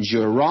finds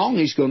you're wrong,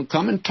 he's going to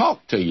come and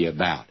talk to you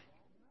about it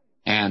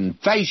and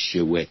face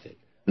you with it.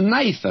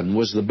 Nathan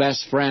was the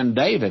best friend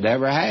David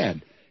ever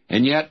had,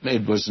 and yet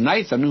it was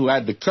Nathan who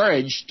had the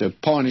courage to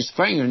point his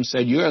finger and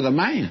said, you're the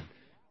man,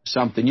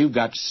 something you've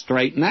got to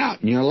straighten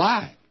out in your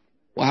life.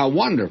 Well, how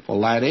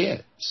wonderful that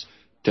is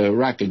to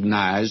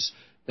recognize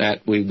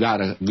that we've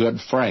got a good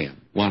friend,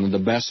 one of the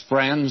best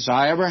friends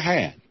I ever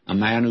had, a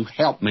man who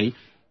helped me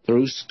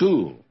through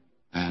school.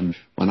 And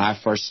when I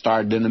first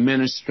started in the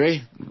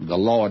ministry, the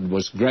Lord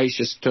was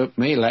gracious to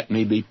me, let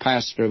me be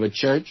pastor of a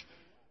church.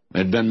 It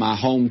had been my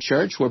home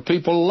church where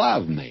people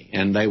loved me,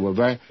 and they were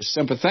very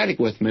sympathetic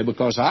with me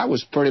because I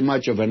was pretty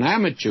much of an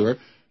amateur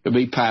to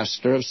be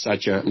pastor of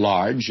such a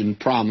large and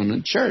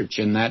prominent church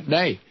in that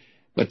day.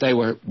 But they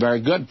were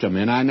very good to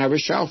me, and I never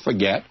shall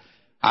forget,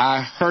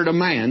 I heard a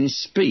man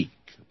speak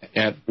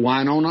at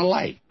Winona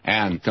Lake,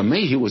 and to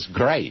me he was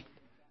great.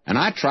 And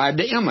I tried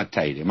to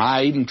imitate him.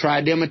 I even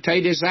tried to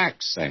imitate his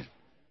accent.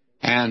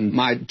 And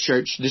my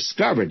church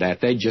discovered that.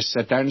 They just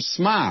sit there and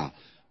smile.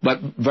 But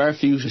very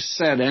few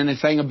said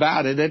anything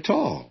about it at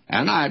all.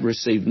 And I had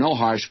received no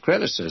harsh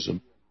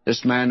criticism.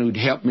 This man who'd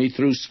helped me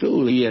through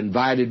school, he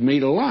invited me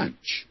to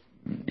lunch.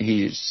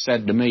 He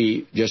said to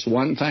me just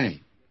one thing,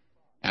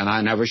 and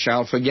I never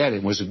shall forget it.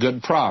 It was a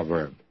good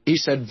proverb. He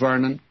said,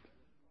 Vernon,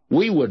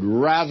 we would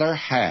rather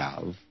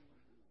have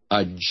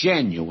a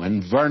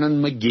genuine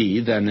Vernon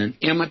McGee than an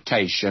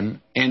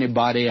imitation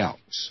anybody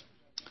else.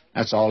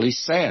 That's all he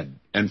said.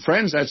 And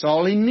friends, that's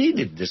all he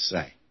needed to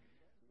say.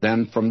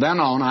 Then from then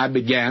on, I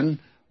began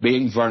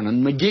being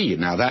Vernon McGee.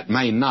 Now, that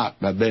may not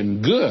have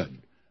been good,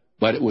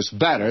 but it was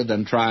better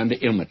than trying to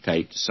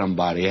imitate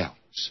somebody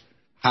else.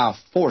 How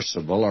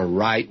forcible are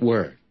right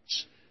words.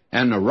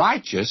 And the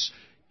righteous,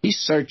 he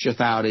searcheth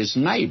out his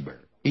neighbor.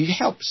 He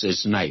helps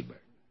his neighbor.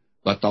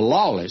 But the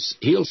lawless,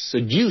 he'll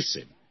seduce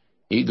him.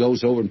 He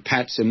goes over and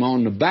pats him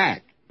on the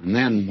back. And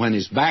then when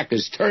his back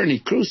is turned, he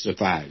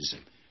crucifies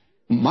him.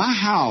 My,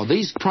 how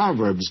these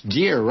proverbs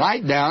gear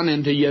right down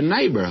into your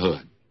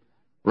neighborhood,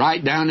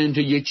 right down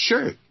into your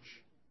church,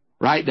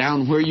 right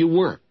down where you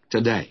work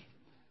today.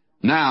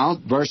 Now,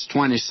 verse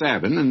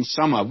 27, and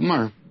some of them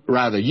are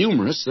rather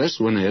humorous. This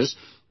one is,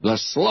 the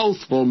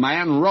slothful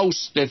man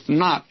roasteth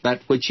not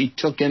that which he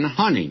took in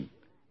hunting.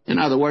 In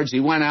other words, he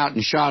went out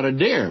and shot a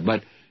deer,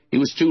 but he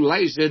was too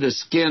lazy to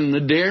skin the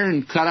deer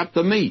and cut up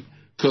the meat,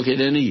 cook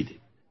it and eat it.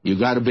 You've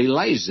got to be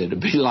lazy to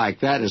be like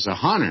that as a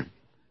hunter.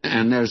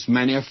 And there's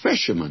many a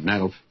fisherman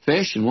that'll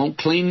fish and won't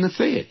clean the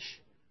fish.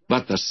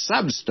 But the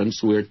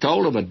substance, we're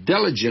told, of a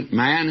diligent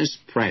man is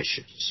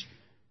precious.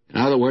 In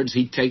other words,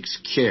 he takes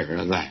care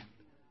of that.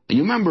 And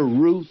you remember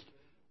Ruth,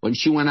 when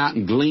she went out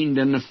and gleaned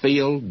in the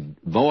field?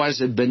 Boaz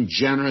had been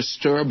generous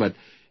to her, but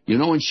you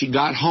know, when she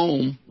got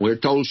home, we're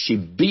told she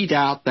beat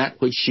out that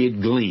which she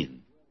had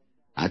gleaned.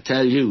 I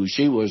tell you,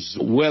 she was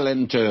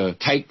willing to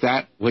take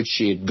that which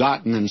she had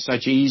gotten in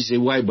such an easy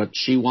way, but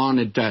she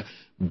wanted to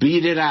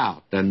beat it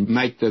out and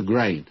make the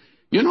grain.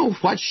 You know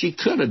what she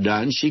could have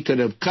done? She could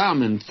have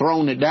come and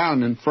thrown it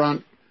down in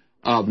front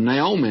of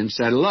Naomi and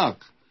said, look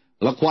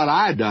what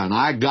I done.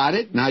 I got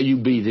it, now you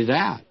beat it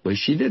out. But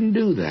she didn't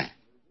do that.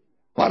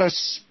 What a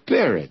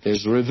spirit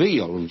is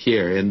revealed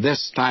here in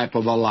this type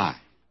of a life.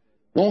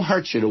 Won't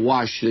hurt you to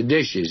wash the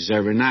dishes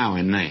every now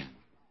and then.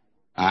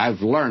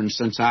 I've learned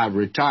since I've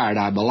retired,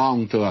 I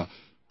belong to a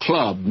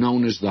club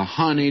known as the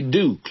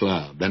Honey-Do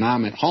Club. And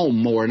I'm at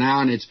home more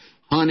now, and it's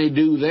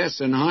honey-do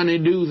this and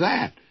honey-do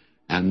that.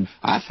 And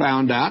I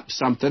found out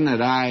something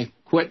that I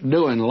quit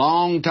doing a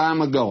long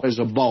time ago as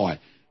a boy.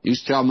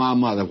 Used to tell my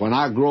mother, when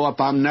I grow up,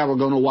 I'm never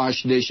going to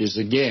wash dishes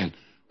again.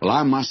 Well,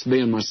 I must be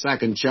in my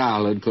second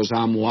childhood because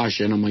I'm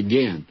washing them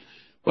again.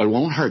 But it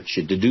won't hurt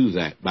you to do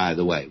that, by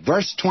the way.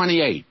 Verse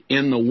 28,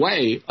 in the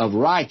way of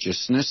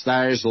righteousness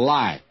there is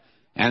life,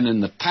 and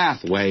in the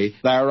pathway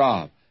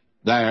thereof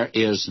there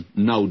is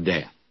no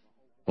death.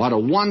 What a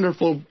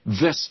wonderful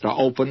vista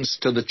opens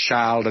to the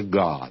child of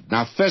God.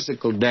 Now,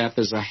 physical death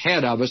is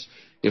ahead of us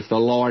if the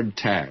Lord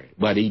tarry,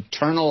 but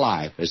eternal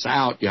life is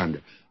out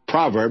yonder.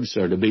 Proverbs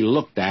are to be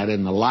looked at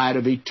in the light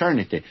of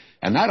eternity,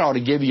 and that ought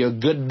to give you a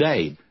good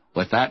day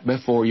with that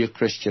before you,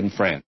 Christian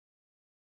friend.